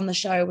was like, on the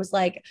show, was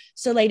like,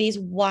 so ladies,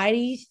 why do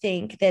you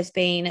think there's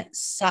been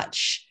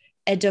such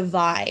a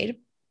divide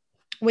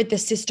with the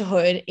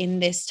sisterhood in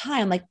this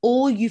time? Like,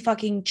 all you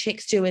fucking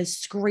chicks do is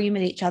scream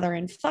at each other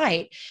and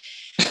fight.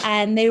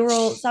 And they were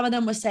all, some of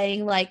them were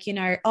saying like,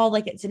 oh,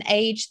 like it's an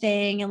age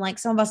thing. And like,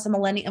 some of us are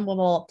millennial and blah,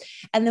 blah, blah.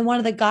 And then one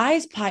of the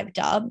guys piped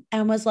up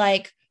and was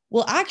like,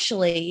 well,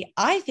 actually,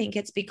 I think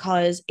it's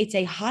because it's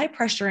a high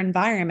pressure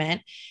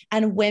environment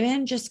and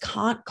women just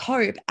can't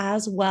cope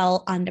as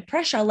well under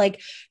pressure.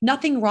 Like,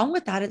 nothing wrong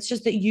with that. It's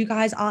just that you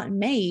guys aren't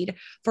made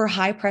for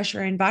high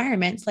pressure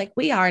environments like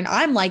we are. And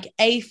I'm like,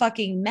 a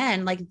fucking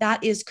men, like,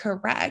 that is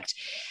correct.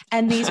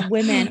 And these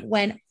women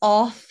went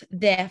off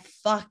their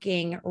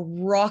fucking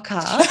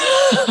rocker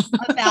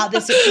about the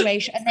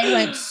situation. And they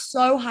went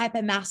so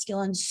hyper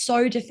masculine,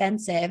 so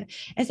defensive,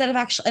 instead of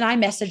actually, and I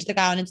messaged the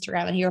guy on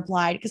Instagram and he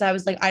replied, because I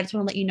was like, I just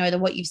want to let you know that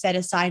what you've said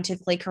is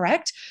scientifically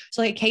correct.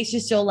 So like, in case you're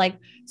still like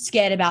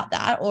scared about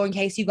that, or in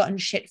case you've gotten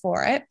shit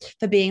for it,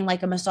 for being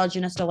like a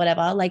misogynist or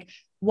whatever, like,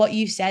 what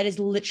you said is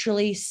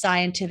literally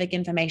scientific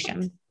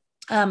information.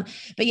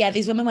 But yeah,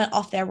 these women went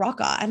off their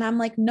rocker. And I'm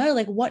like, no,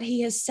 like what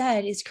he has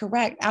said is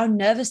correct. Our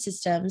nervous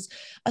systems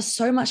are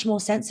so much more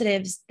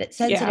sensitive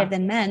Yeah.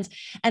 than men's.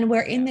 And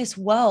we're in this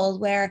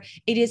world where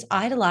it is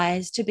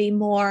idolized to be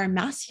more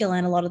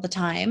masculine a lot of the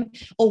time,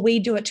 or we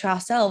do it to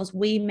ourselves.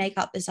 We make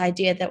up this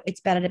idea that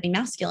it's better to be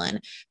masculine.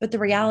 But the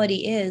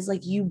reality is,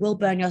 like, you will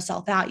burn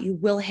yourself out. You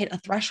will hit a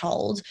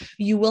threshold.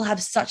 You will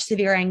have such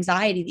severe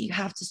anxiety that you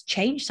have to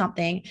change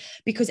something,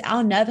 because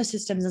our nervous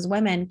systems as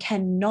women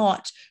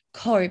cannot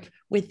cope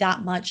with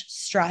that much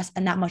stress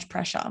and that much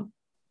pressure.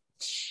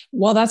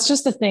 Well, that's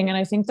just the thing. And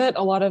I think that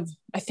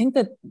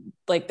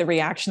like the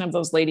reaction of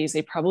those ladies,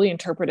 they probably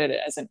interpreted it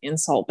as an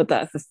insult. But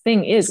the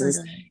thing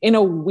is in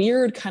a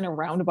weird kind of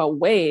roundabout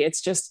way, it's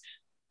just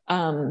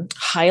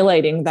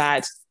highlighting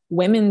that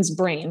women's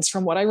brains,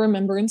 from what I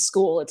remember in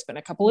school, it's been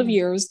a couple of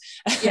years,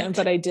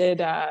 but I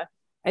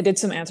did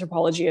some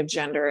anthropology of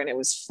gender, and it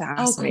was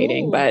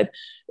fascinating, but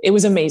it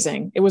was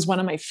amazing. It was one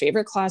of my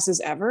favorite classes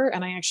ever.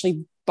 And I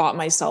actually bought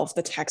myself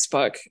the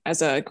textbook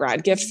as a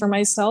grad gift for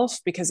myself,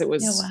 because it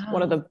was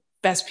one of the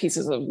best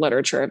pieces of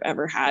literature I've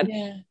ever had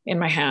in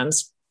my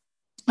hands.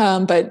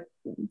 But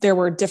there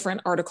were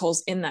different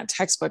articles in that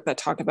textbook that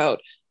talk about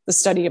the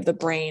study of the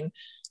brain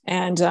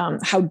and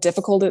how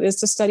difficult it is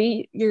to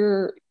study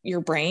your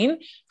brain.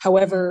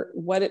 However,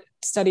 what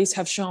studies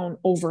have shown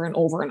over and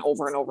over and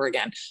over and over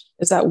again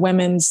is that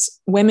women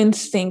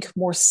think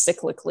more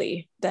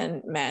cyclically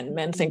than men.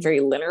 Men think very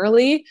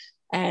linearly.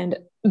 And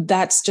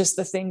that's just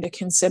the thing to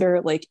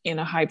consider, like in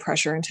a high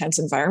pressure, intense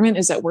environment,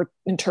 is that we're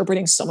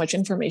interpreting so much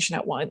information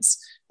at once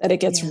that it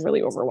gets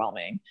really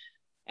overwhelming.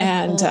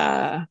 And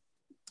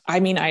I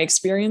mean, I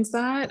experienced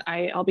that.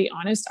 I'll be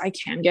honest, I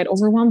can get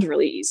overwhelmed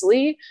really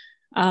easily.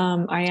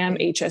 I am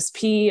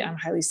HSP. I'm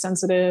highly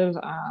sensitive.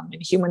 In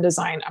human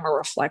design, I'm a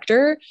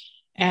reflector,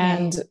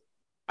 and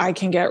I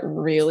can get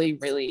really,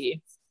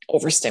 really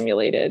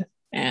overstimulated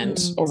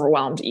and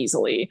overwhelmed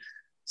easily.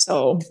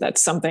 So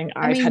that's something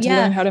I've had to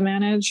learn how to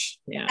manage.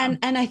 Yeah.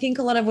 And I think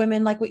a lot of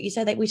women, like what you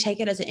said, like we take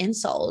it as an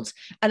insult.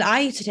 And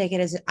I used to take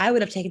it as, I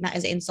would have taken that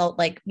as an insult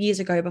like years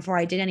ago before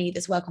I did any of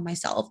this work on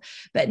myself.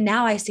 But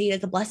now I see it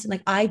as a blessing.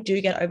 Like I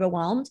do get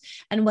overwhelmed.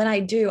 And when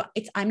I do,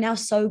 I'm now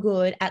so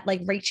good at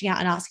like reaching out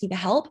and asking for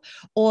help.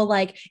 Or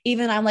like,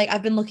 even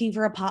I've been looking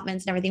for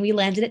apartments and everything. We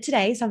landed it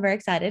today, so I'm very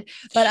excited.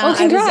 But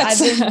congrats.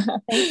 Thank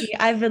you.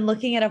 I've been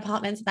looking at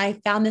apartments, and I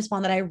found this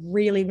one that I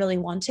really, really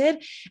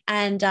wanted.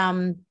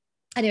 And,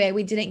 anyway,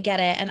 we didn't get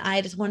it. And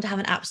I just wanted to have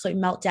an absolute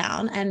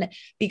meltdown. And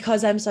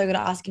because I'm so good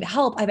at asking for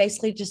help, I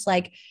basically just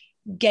like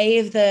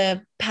gave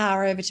the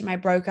power over to my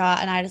broker,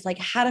 and I just like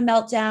had a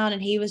meltdown,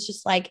 and he was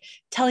just like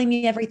telling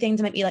me everything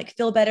to make me like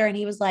feel better. And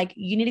he was like,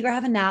 you need to go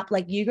have a nap,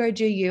 like you go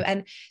do you.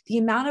 And the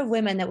amount of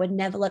women that would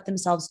never let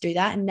themselves do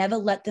that and never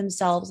let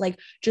themselves like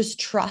just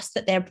trust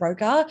that their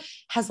broker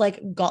has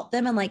like got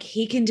them, and like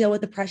he can deal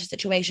with the pressure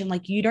situation,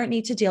 like you don't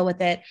need to deal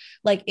with it,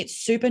 like it's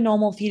super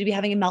normal for you to be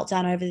having a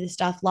meltdown over this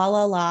stuff, la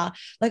la la.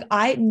 Like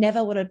I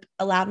never would have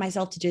allowed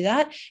myself to do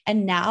that,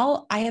 and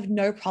now I have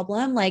no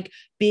problem like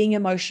being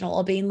emotional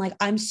or being like,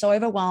 I'm so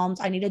overwhelmed,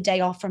 I need a day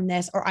off from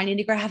this, or I need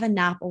to go have a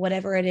nap, or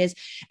whatever it is,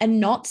 and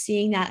not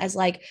seeing that as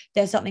like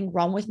there's something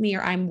wrong with me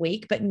or I'm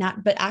weak, but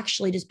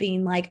actually just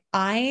being like,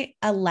 I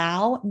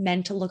allow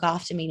men to look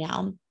after me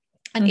now.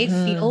 And it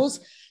feels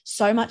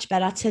so much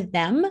better to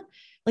them.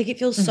 Like it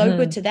feels so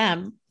good to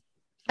them,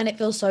 and it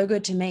feels so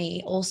good to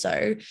me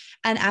also.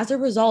 And as a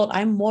result,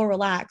 I'm more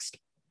relaxed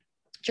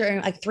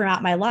during like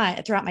throughout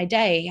my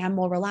day. I'm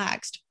more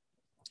relaxed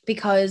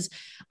because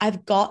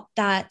I've got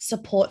that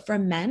support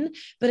from men.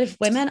 But if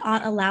women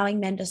aren't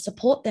allowing men to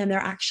support them, they're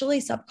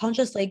actually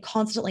subconsciously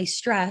constantly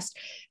stressed,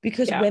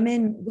 because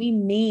women, we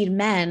need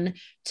men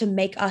to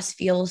make us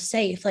feel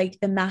safe. Like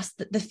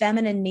the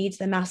feminine needs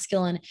the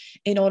masculine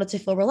in order to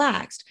feel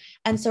relaxed.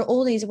 And so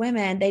all these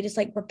women, they just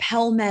like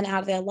repel men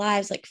out of their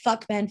lives, like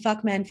fuck men,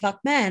 fuck men, fuck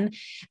men.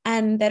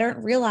 And they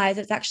don't realize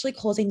it's actually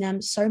causing them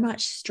so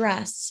much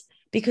stress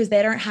because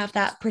they don't have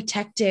that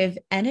protective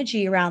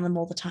energy around them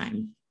all the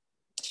time.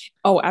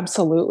 Oh,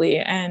 absolutely.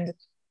 And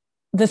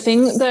the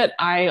thing that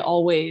I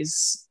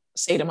always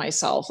say to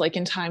myself, like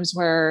in times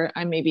where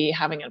I may be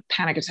having a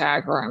panic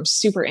attack or I'm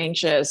super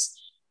anxious,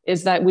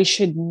 is that we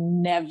should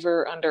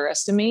never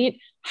underestimate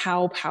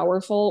how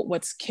powerful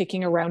what's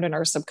kicking around in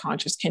our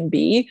subconscious can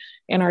be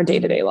in our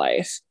day-to-day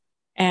life.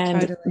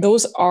 And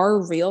those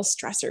are real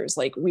stressors.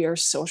 Like we are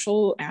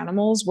social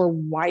animals. We're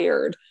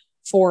wired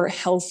for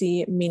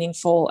healthy,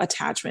 meaningful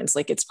attachments.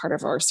 Like it's part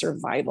of our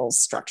survival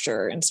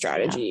structure and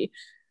strategy.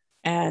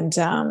 And,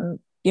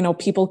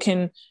 people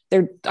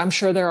I'm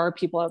sure there are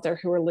people out there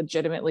who are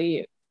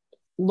legitimately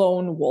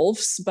lone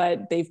wolves,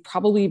 but they've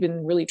probably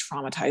been really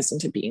traumatized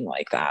into being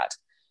like that.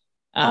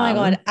 Oh my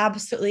God,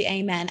 absolutely.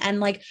 Amen. And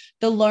like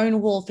the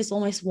lone wolf is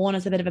almost worn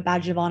as a bit of a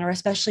badge of honor,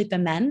 especially for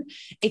men.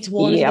 It's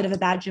worn as a bit of a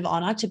badge of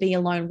honor to be a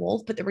lone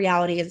wolf, but the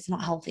reality is it's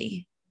not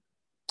healthy.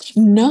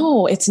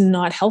 No, it's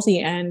not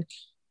healthy. And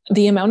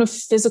the amount of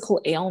physical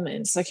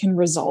ailments that can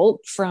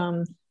result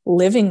from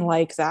living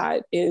like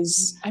that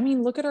is, I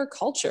mean, look at our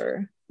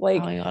culture.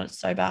 Like, oh my God, it's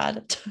so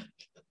bad.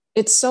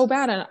 it's so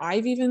bad. And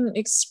I've even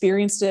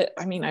experienced it.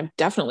 I mean, I've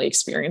definitely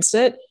experienced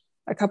it.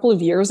 A couple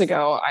of years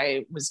ago,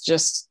 I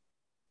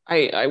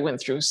went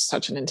through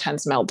such an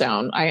intense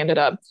meltdown. I ended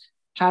up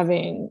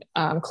having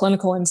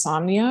clinical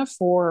insomnia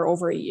for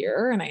over a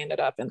year, and I ended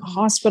up in the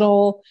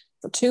hospital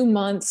for 2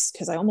 months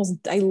because I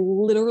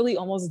literally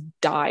almost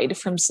died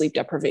from sleep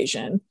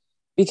deprivation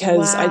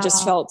because I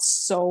just Wow. felt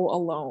so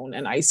alone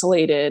and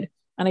isolated,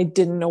 and I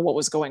didn't know what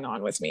was going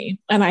on with me.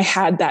 And I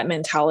had that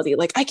mentality,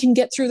 like, I can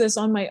get through this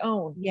on my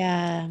own.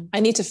 Yeah. I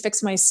need to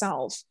fix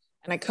myself.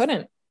 And I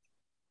couldn't.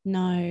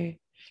 No.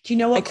 Do you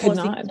know I what could caused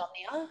the not.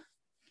 insomnia?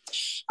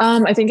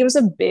 I think it was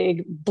a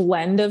big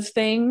blend of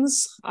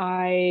things.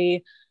 Uh,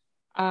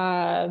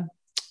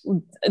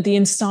 the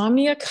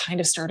insomnia kind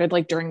of started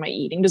like during my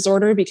eating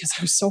disorder because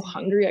I was so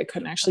hungry I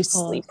couldn't actually Of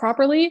sleep course.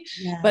 properly.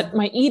 Yeah. But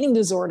my eating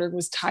disorder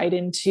was tied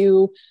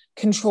into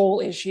control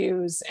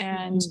issues.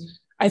 And Mhm.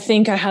 I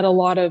think I had a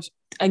lot of,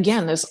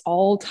 again, um,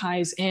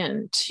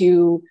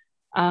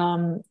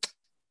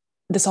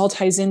 this all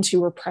ties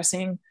into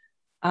repressing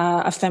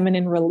a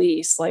feminine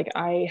release. Like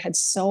I had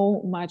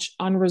so much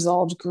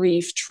unresolved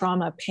grief,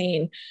 trauma,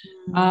 pain.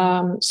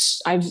 Mm.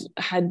 I've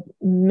had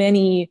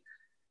many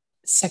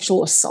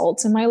sexual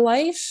assaults in my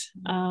life.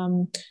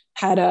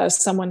 Had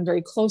someone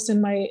very close in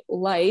my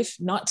life,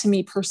 not to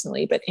me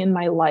personally, but in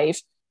my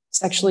life,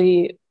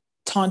 sexually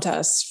taunt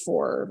us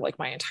for like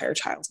my entire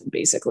childhood,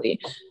 basically.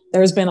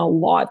 There's been a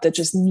lot that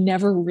just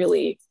never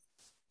really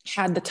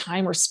had the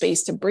time or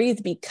space to breathe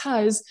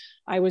because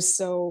I was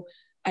so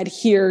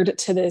adhered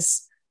to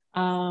this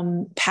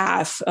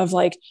path of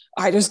like,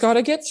 I just got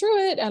to get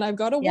through it and I've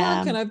got to work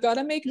Yeah. and I've got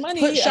to make Put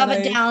money. shove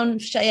it down.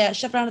 Yeah,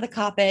 shove it under the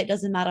carpet.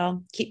 Doesn't matter.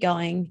 Keep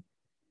going.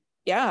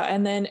 Yeah.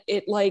 And then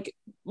it like,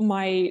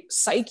 my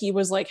psyche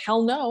was like,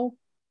 hell no.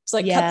 It's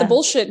like, cut the Yeah.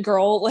 bullshit,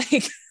 girl. Like,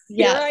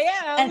 here Yeah.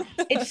 I And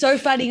am. it's so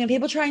funny when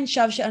people try and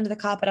shove shit under the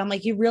carpet. I'm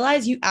like, you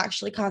realize you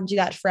actually can't do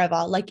that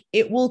forever. Like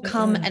it will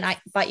come Mm-mm. and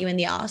bite you in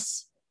the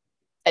ass.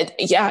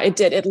 Yeah, it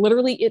did. It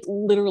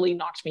literally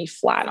knocked me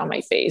flat on my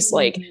face.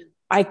 Like Mm.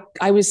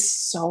 I was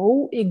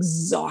so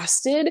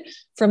exhausted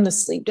from the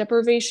sleep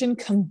deprivation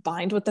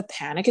combined with the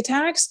panic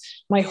attacks.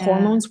 My Yeah.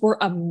 hormones were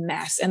a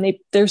mess, and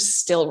they're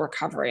still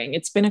recovering.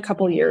 It's been a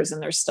couple Yeah. years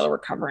and they're still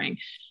recovering.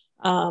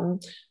 Um,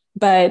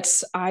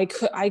 but I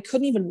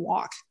couldn't even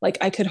walk. Like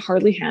I could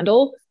hardly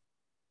handle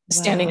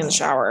standing in the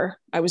Wow. shower.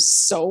 I was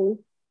so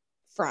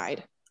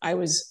fried. I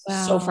was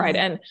so fried.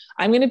 Wow. And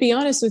I'm going to be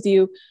honest with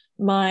you,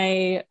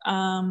 my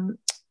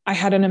I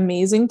had an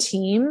amazing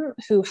team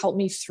who helped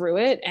me through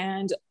it,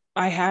 and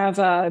I have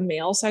a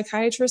male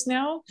psychiatrist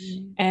now,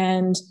 Mm.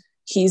 and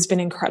he's been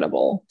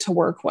incredible to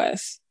work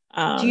with.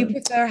 Do you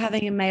prefer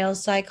having a male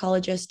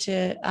psychologist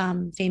to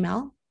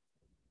female?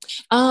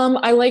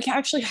 I like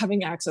actually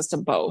having access to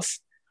both.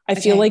 I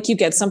feel Okay. like you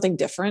get something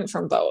different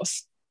from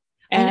both.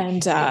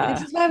 And And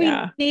this is why we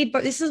yeah. need,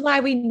 but this is why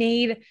we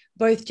need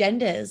both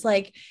genders.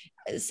 Like,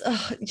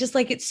 just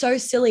like it's so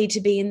silly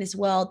to be in this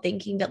world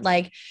thinking that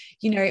like,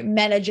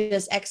 men are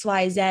just X,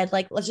 Y, Z.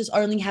 Like, let's just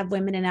only have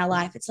women in our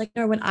life. It's like,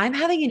 no, when I'm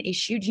having an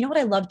issue, do you know what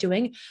I love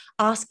doing?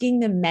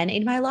 Asking the men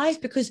in my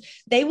life because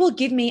they will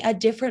give me a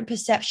different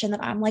perception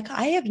that I'm like,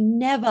 I have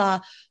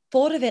never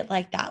thought of it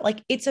like that.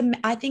 Like,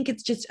 I think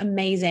it's just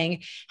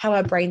amazing how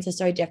our brains are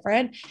so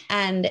different.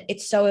 And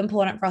it's so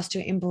important for us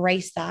to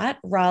embrace that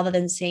rather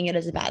than seeing it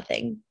as a bad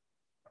thing.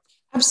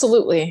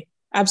 Absolutely.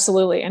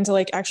 Absolutely. And to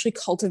like actually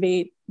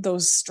cultivate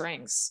those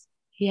strengths.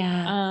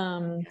 Yeah.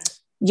 Um,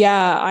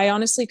 yeah, I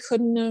honestly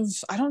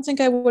I don't think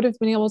I would have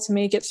been able to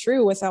make it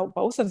through without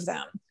both of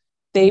them.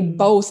 They Mm.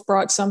 both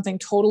brought something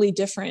totally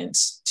different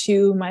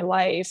to my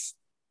life.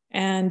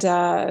 And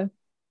oh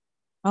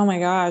my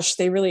gosh,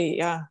 they really,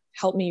 yeah,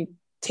 helped me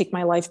take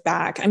my life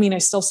back. I mean, I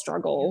still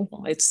struggle.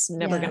 Beautiful. It's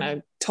never Yeah.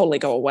 gonna totally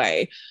go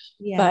away.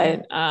 Yeah.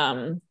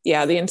 But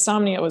yeah, the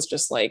insomnia was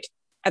just like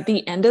at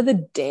the end of the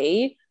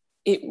day,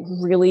 it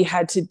really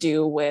had to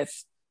do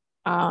with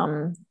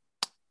um,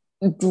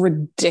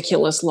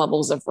 ridiculous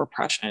levels of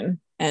repression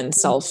and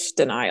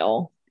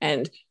self-denial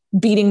and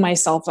beating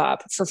myself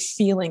up for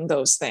feeling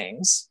those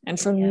things and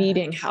for Yeah.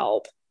 needing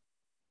help.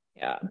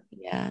 Yeah.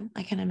 Yeah.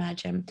 I can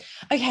imagine.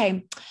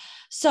 Okay.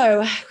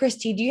 So,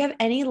 Christy, do you have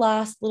any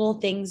last little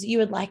things you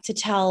would like to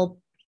tell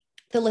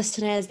the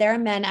listeners? There are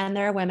men and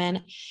there are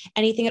women.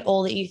 Anything at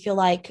all that you feel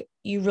like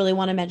you really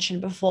want to mention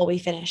before we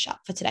finish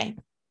up for today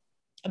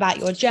about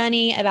your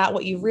journey, about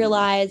what you've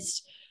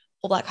realized,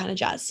 all that kind of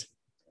jazz?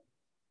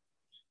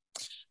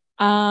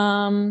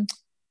 Um,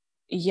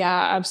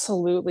 yeah,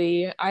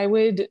 absolutely. I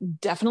would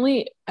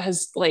definitely,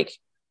 as like,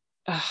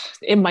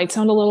 it might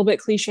sound a little bit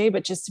cliche,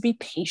 but just to be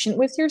patient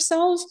with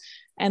yourself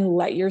and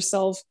let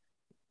yourself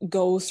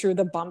go through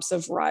the bumps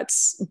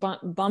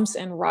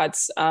and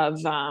ruts of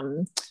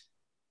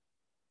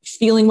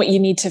feeling what you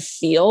need to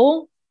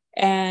feel,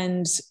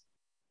 and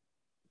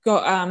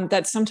go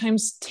that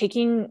sometimes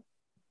taking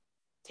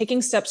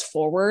steps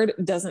forward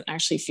doesn't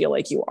actually feel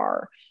like you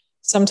are.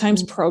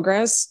 Sometimes Mm.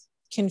 progress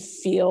can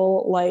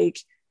feel like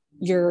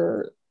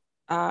you're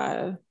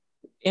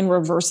in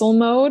reversal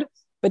mode,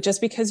 but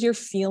just because you're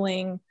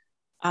feeling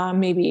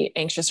maybe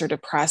anxious or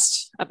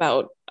depressed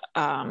about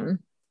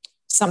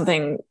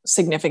something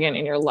significant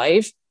in your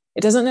life,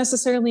 it doesn't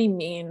necessarily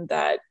mean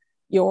that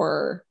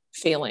you're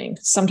failing.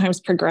 Sometimes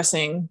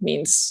progressing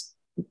means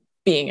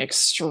being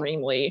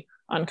extremely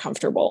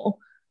uncomfortable.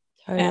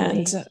 Totally.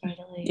 And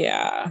Totally.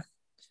 yeah,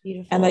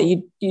 and that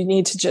Beautiful. you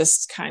need to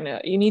just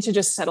you need to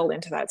just settle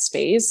into that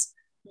space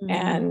Mm,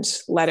 and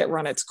let it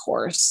run its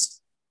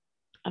course.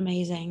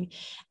 amazing.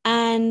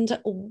 And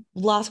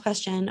last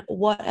question,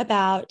 what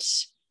about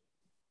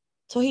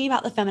talking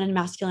about the feminine,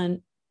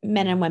 masculine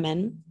men and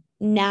women,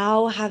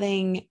 now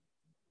having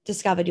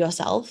discovered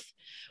yourself,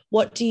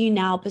 what do you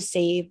now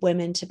perceive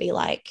women to be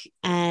like?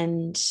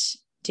 And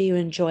do you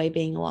enjoy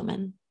being a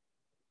woman?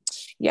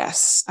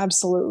 Yes,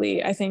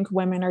 absolutely. I think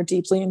women are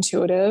deeply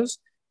intuitive.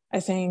 I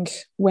think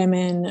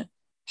women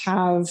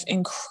have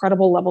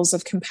incredible levels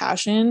of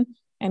compassion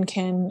and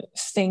can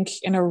think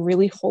in a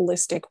really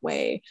holistic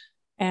way.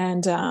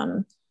 And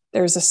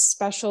there's a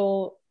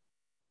special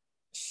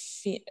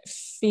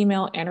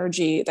female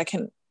energy that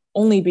can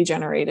only be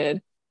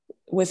generated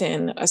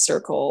within a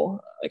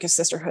circle, like a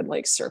sisterhood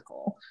like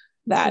circle,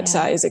 that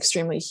Yeah. is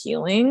extremely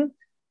healing.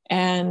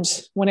 And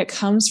when it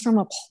comes from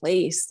a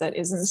place that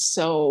isn't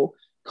so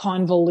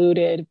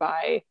convoluted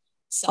by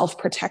self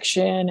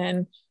protection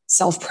and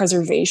self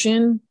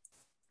preservation,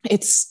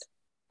 it's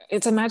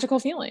a magical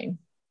feeling.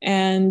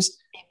 And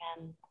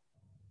Amen.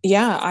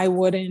 yeah, I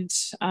wouldn't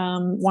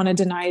want to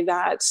deny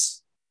that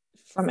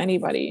from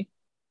anybody.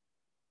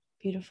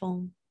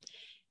 Beautiful.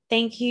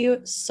 Thank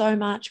you so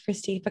much,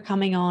 Christy, for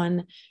coming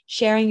on,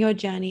 sharing your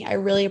journey. I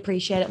really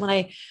appreciate it. When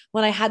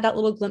I had that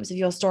little glimpse of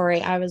your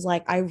story, I was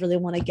like, I really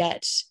want to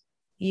get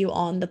you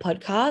on the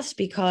podcast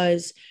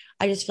because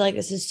I just feel like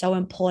this is so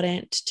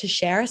important to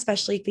share,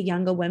 especially for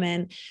younger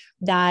women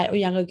that or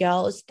younger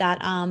girls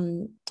that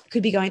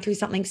could be going through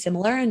something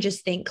similar and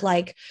just think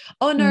like,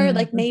 oh no,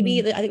 like maybe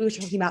Mm-hmm. I think we were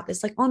talking about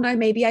this, like, oh no,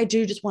 maybe I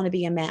do just want to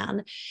be a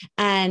man.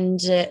 And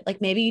like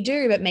maybe you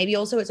do, but maybe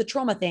also it's a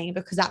trauma thing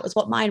because that was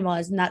what mine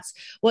was. And that's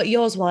what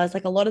yours was.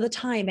 Like a lot of the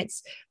time,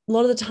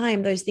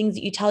 those things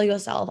that you tell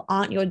yourself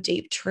aren't your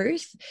deep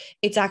truth.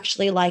 It's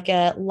actually like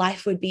a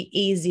life would be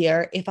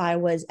easier if I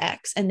was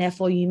X. And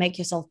therefore you make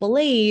yourself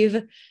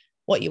believe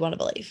what you want to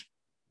believe.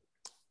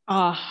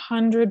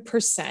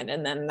 100%.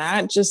 And then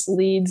that just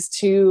leads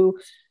to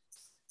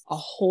a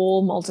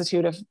whole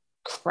multitude of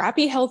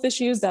crappy health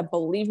issues that,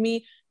 believe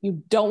me,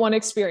 you don't want to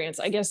experience.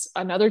 I guess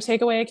another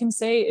takeaway I can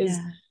say is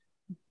Yeah.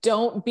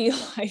 don't be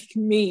like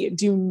me.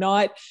 Do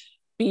not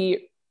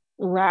be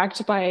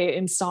racked by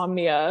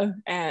insomnia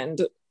and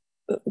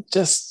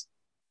just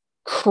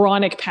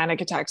chronic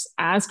panic attacks.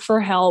 Ask for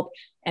help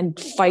and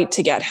fight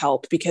to get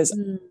help because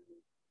Mm.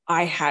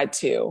 I had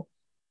to.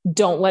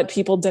 Don't let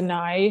people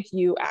deny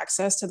you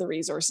access to the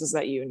resources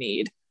that you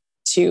need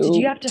Did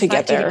you have to to get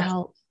fight to get there.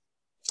 help?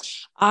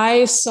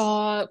 I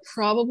saw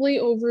probably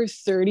over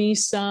 30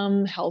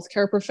 some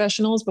healthcare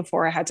professionals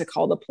before I had to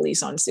call the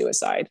police on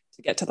suicide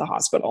to get to the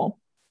hospital.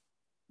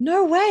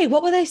 No way.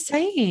 What were they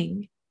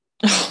saying?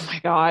 Oh my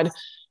God.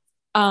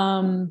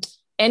 Um,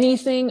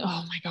 anything,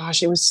 oh my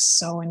gosh, it was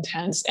so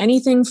intense.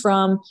 Anything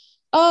from,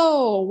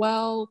 oh,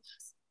 well,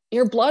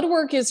 your blood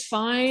work is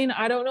fine.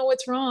 I don't know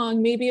what's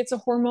wrong. Maybe it's a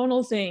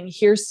hormonal thing.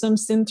 Here's some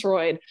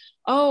Synthroid.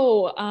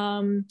 Oh,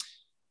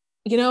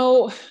 you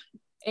know,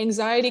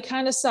 anxiety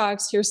kind of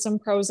sucks. Here's some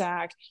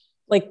Prozac.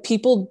 Like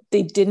people,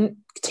 they didn't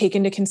take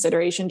into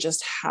consideration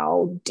just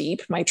how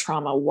deep my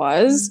trauma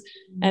was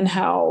and Mm.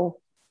 how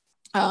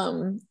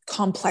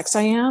complex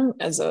I am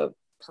as a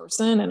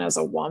person and as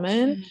a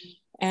woman. Yeah.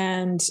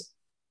 And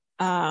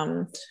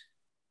um,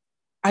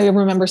 I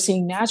remember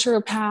seeing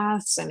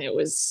naturopaths, and it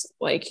was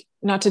like,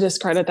 not to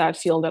discredit that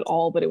field at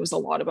all, but it was a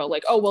lot about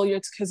like, oh, well,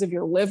 it's because of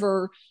your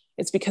liver.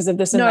 It's because of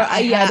this and No,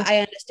 that. yeah, I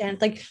understand.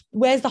 Like,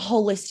 where's the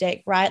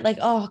holistic, right? Like,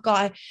 oh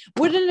God,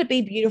 wouldn't it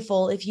be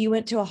beautiful if you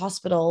went to a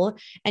hospital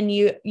and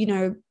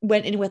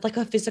went in with like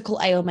a physical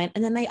ailment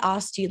and then they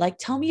asked you, like,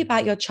 tell me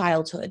about your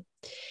childhood.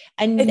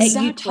 And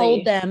you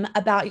told Exactly. them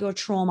about your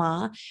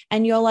trauma,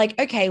 and you're like,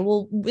 okay,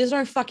 well, there's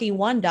no fucking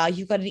wonder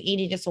you've got an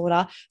eating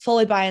disorder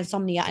followed by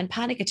insomnia and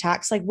panic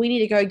attacks. Like, we need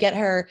to go get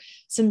her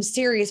some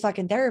serious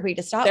fucking therapy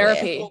to start with, or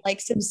Therapy. like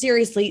some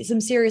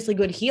seriously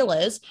good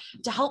healers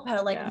to help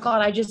her. Like, Yeah.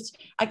 God,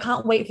 I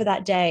can't wait for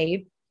that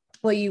day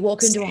where you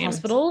walk into a Same.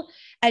 hospital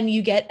and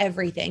you get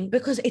everything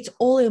because it's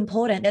all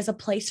important. There's a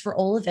place for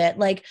all of it.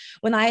 Like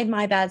when I had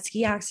my bad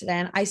ski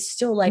accident, I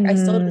still to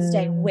this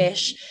day Mm,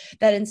 wish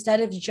that instead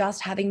of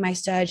just having my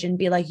surgeon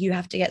be like, you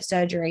have to get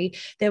surgery,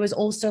 there was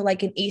also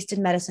like an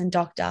Eastern medicine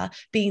doctor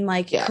being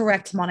like, yeah.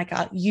 correct,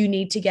 Monica, you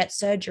need to get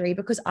surgery,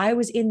 because I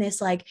was in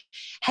this like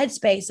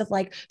headspace of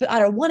like, but I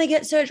don't want to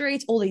get surgery.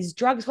 It's all these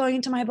drugs going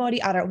into my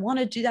body. I don't want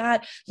to do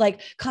that.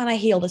 Like, can't I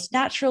heal this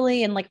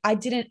naturally? And like, I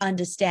didn't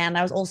understand.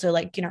 I was also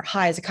like,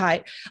 high as a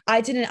kite.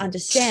 I didn't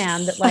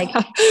understand that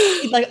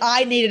like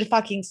I needed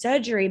fucking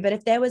surgery. But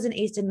if there was an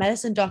Eastern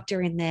medicine doctor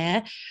in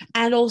there,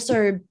 and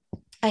also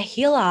a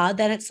healer,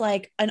 then it's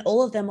like, and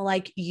all of them are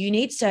like, you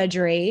need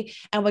surgery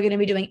and we're going to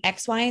be doing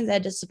X, Y, and Z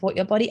to support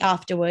your body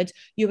afterwards.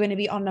 You're going to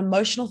be on an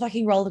emotional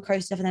fucking roller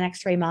coaster for the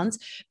next 3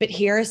 months, but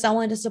here is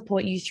someone to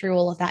support you through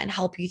all of that and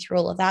help you through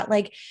all of that.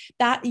 Like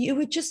that, it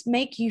would just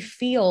make you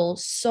feel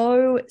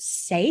so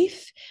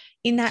safe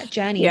in that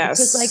journey. Yes.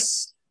 Because like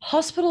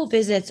hospital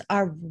visits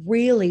are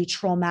really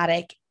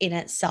traumatic in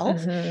itself.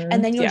 Mm-hmm.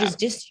 And then you're just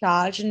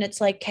discharged and it's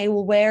like, okay,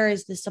 well, where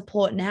is the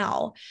support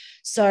now?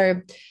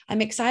 So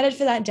I'm excited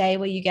for that day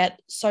where you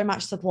get so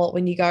much support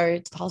when you go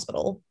to the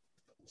hospital.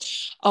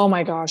 Oh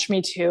my gosh,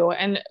 me too.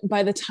 And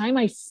by the time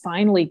I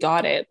finally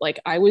got it, like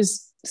I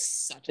was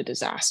such a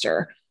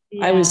disaster.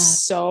 Yeah. I was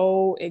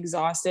so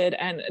exhausted.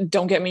 And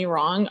don't get me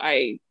wrong,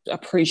 I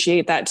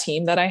appreciate that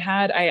team that I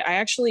had. I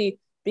actually,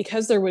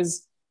 because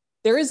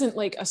there isn't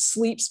like a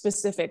sleep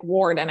specific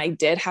ward. And I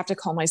did have to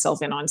call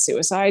myself in on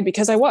suicide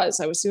because I was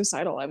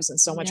suicidal. I was in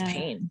so much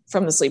pain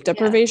from the sleep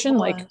deprivation.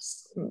 Like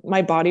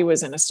my body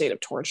was in a state of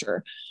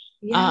torture.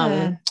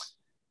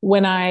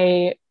 When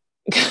I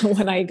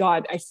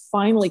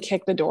finally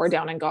kicked the door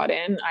down and got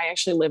in, I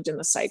actually lived in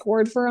the psych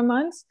ward for a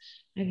month.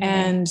 Mm-hmm.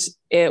 And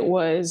it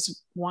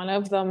was one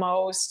of the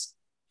most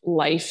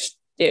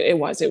it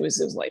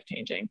was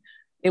life-changing.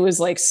 It was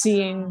like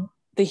seeing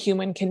the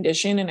human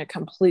condition in a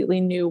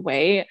completely new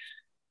way.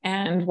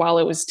 And while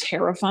it was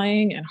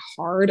terrifying and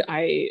hard,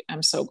 I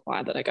am so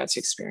glad that I got to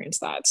experience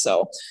that.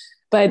 So,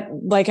 but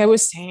like I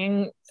was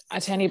saying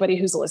to anybody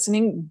who's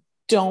listening,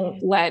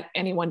 don't let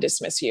anyone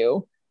dismiss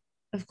you.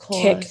 Of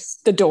course. Kick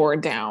the door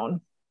down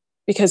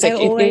because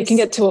it can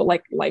get to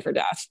like life or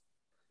death.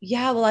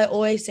 Yeah, well, I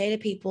always say to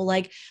people,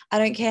 like, I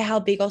don't care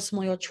how big or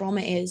small your trauma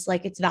is,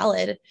 like, it's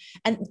valid.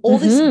 And all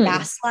this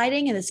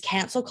gaslighting and this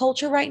cancel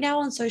culture right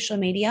now on social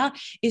media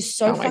is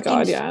so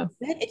fucking stupid.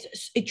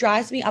 It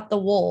drives me up the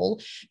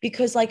wall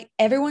because, like,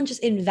 everyone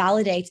just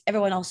invalidates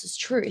everyone else's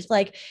truth.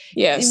 Like,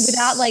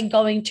 without, like,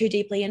 going too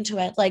deeply into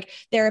it. Like,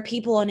 there are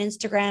people on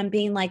Instagram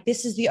being like,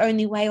 this is the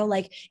only way, or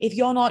like, if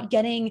you're not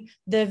getting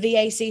the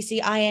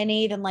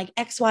VACCINE, then like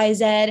X, Y,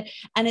 Z.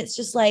 And it's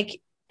just like,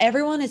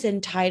 everyone is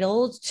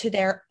entitled to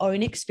their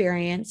own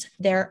experience,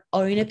 their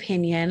own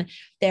opinion,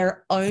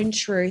 their own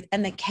truth.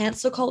 And the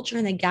cancel culture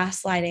and the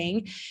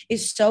gaslighting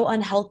is so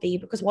unhealthy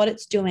because what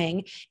it's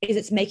doing is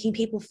it's making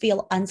people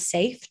feel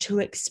unsafe to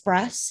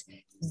express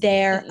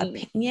their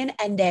opinion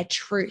and their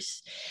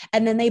truth.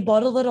 And then they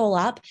bottle it all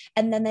up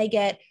and then they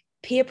get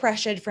peer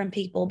pressured from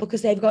people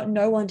because they've got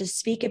no one to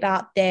speak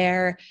about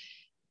their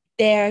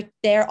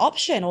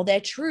option or their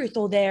truth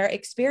or their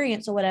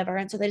experience or whatever.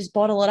 And so they just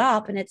bottle it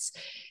up and it's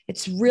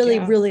really,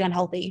 really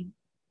unhealthy.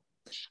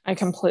 I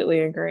completely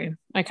agree.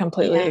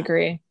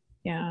 agree.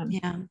 Yeah.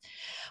 Yeah.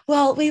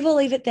 Well, we will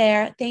leave it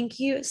there. Thank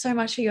you so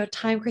much for your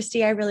time,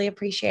 Christy. I really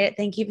appreciate it.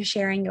 Thank you for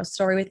sharing your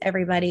story with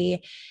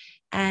everybody.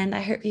 And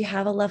I hope you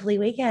have a lovely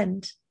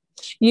weekend.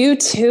 You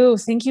too.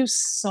 Thank you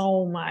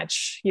so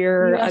much.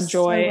 You're a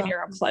joy and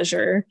you're a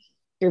pleasure.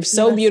 You're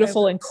so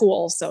beautiful and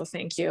cool. So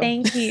thank you.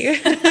 Thank you.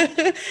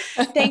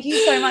 Thank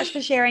you so much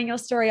for sharing your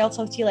story. I'll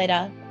talk to you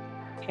later.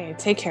 Okay.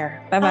 Take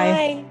care. Bye-bye.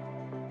 Bye.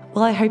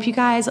 Well, I hope you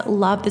guys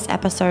loved this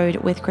episode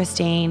with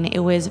Christine. It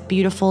was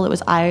beautiful. It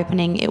was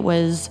eye-opening.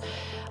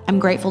 I'm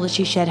grateful that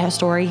she shared her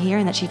story here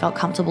and that she felt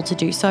comfortable to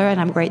do so.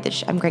 And I'm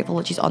grateful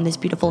that she's on this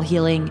beautiful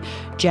healing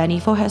journey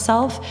for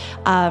herself,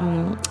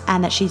 and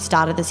that she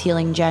started this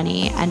healing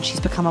journey and she's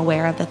become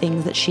aware of the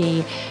things that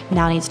she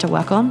now needs to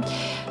work on.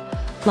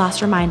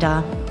 Last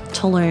reminder,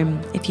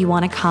 Tulum, if you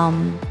want to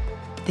come,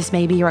 this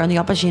may be your only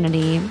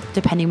opportunity,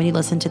 depending when you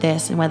listen to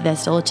this and whether there's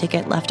still a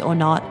ticket left or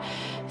not.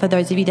 For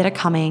those of you that are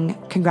coming,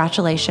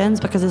 congratulations,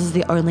 because this is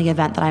the only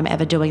event that I'm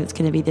ever doing that's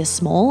going to be this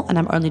small, and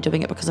I'm only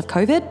doing it because of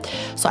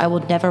COVID. So I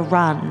will never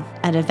run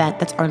an event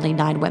that's only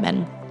 9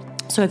 women.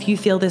 So if you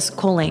feel this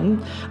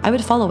calling, I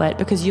would follow it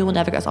because you will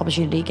never get this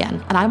opportunity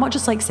again. And I'm not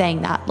just like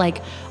saying that,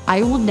 like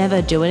I will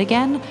never do it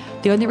again.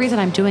 The only reason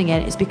I'm doing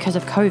it is because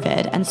of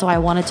COVID. And so I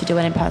wanted to do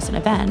an in-person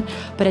event,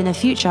 but in the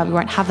future we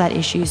won't have that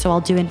issue. So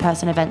I'll do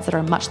in-person events that are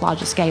a much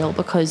larger scale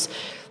because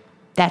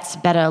that's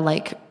better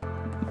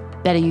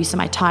use of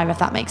my time, if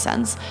that makes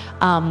sense.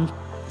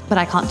 But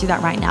I can't do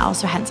that right now.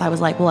 So hence I was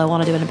like, well, I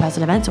want to do an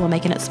in-person event. So we're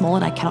making it small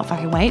and I cannot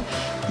fucking wait.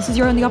 This is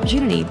your only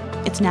opportunity.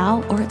 It's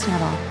now or it's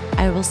never.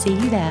 I will see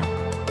you there.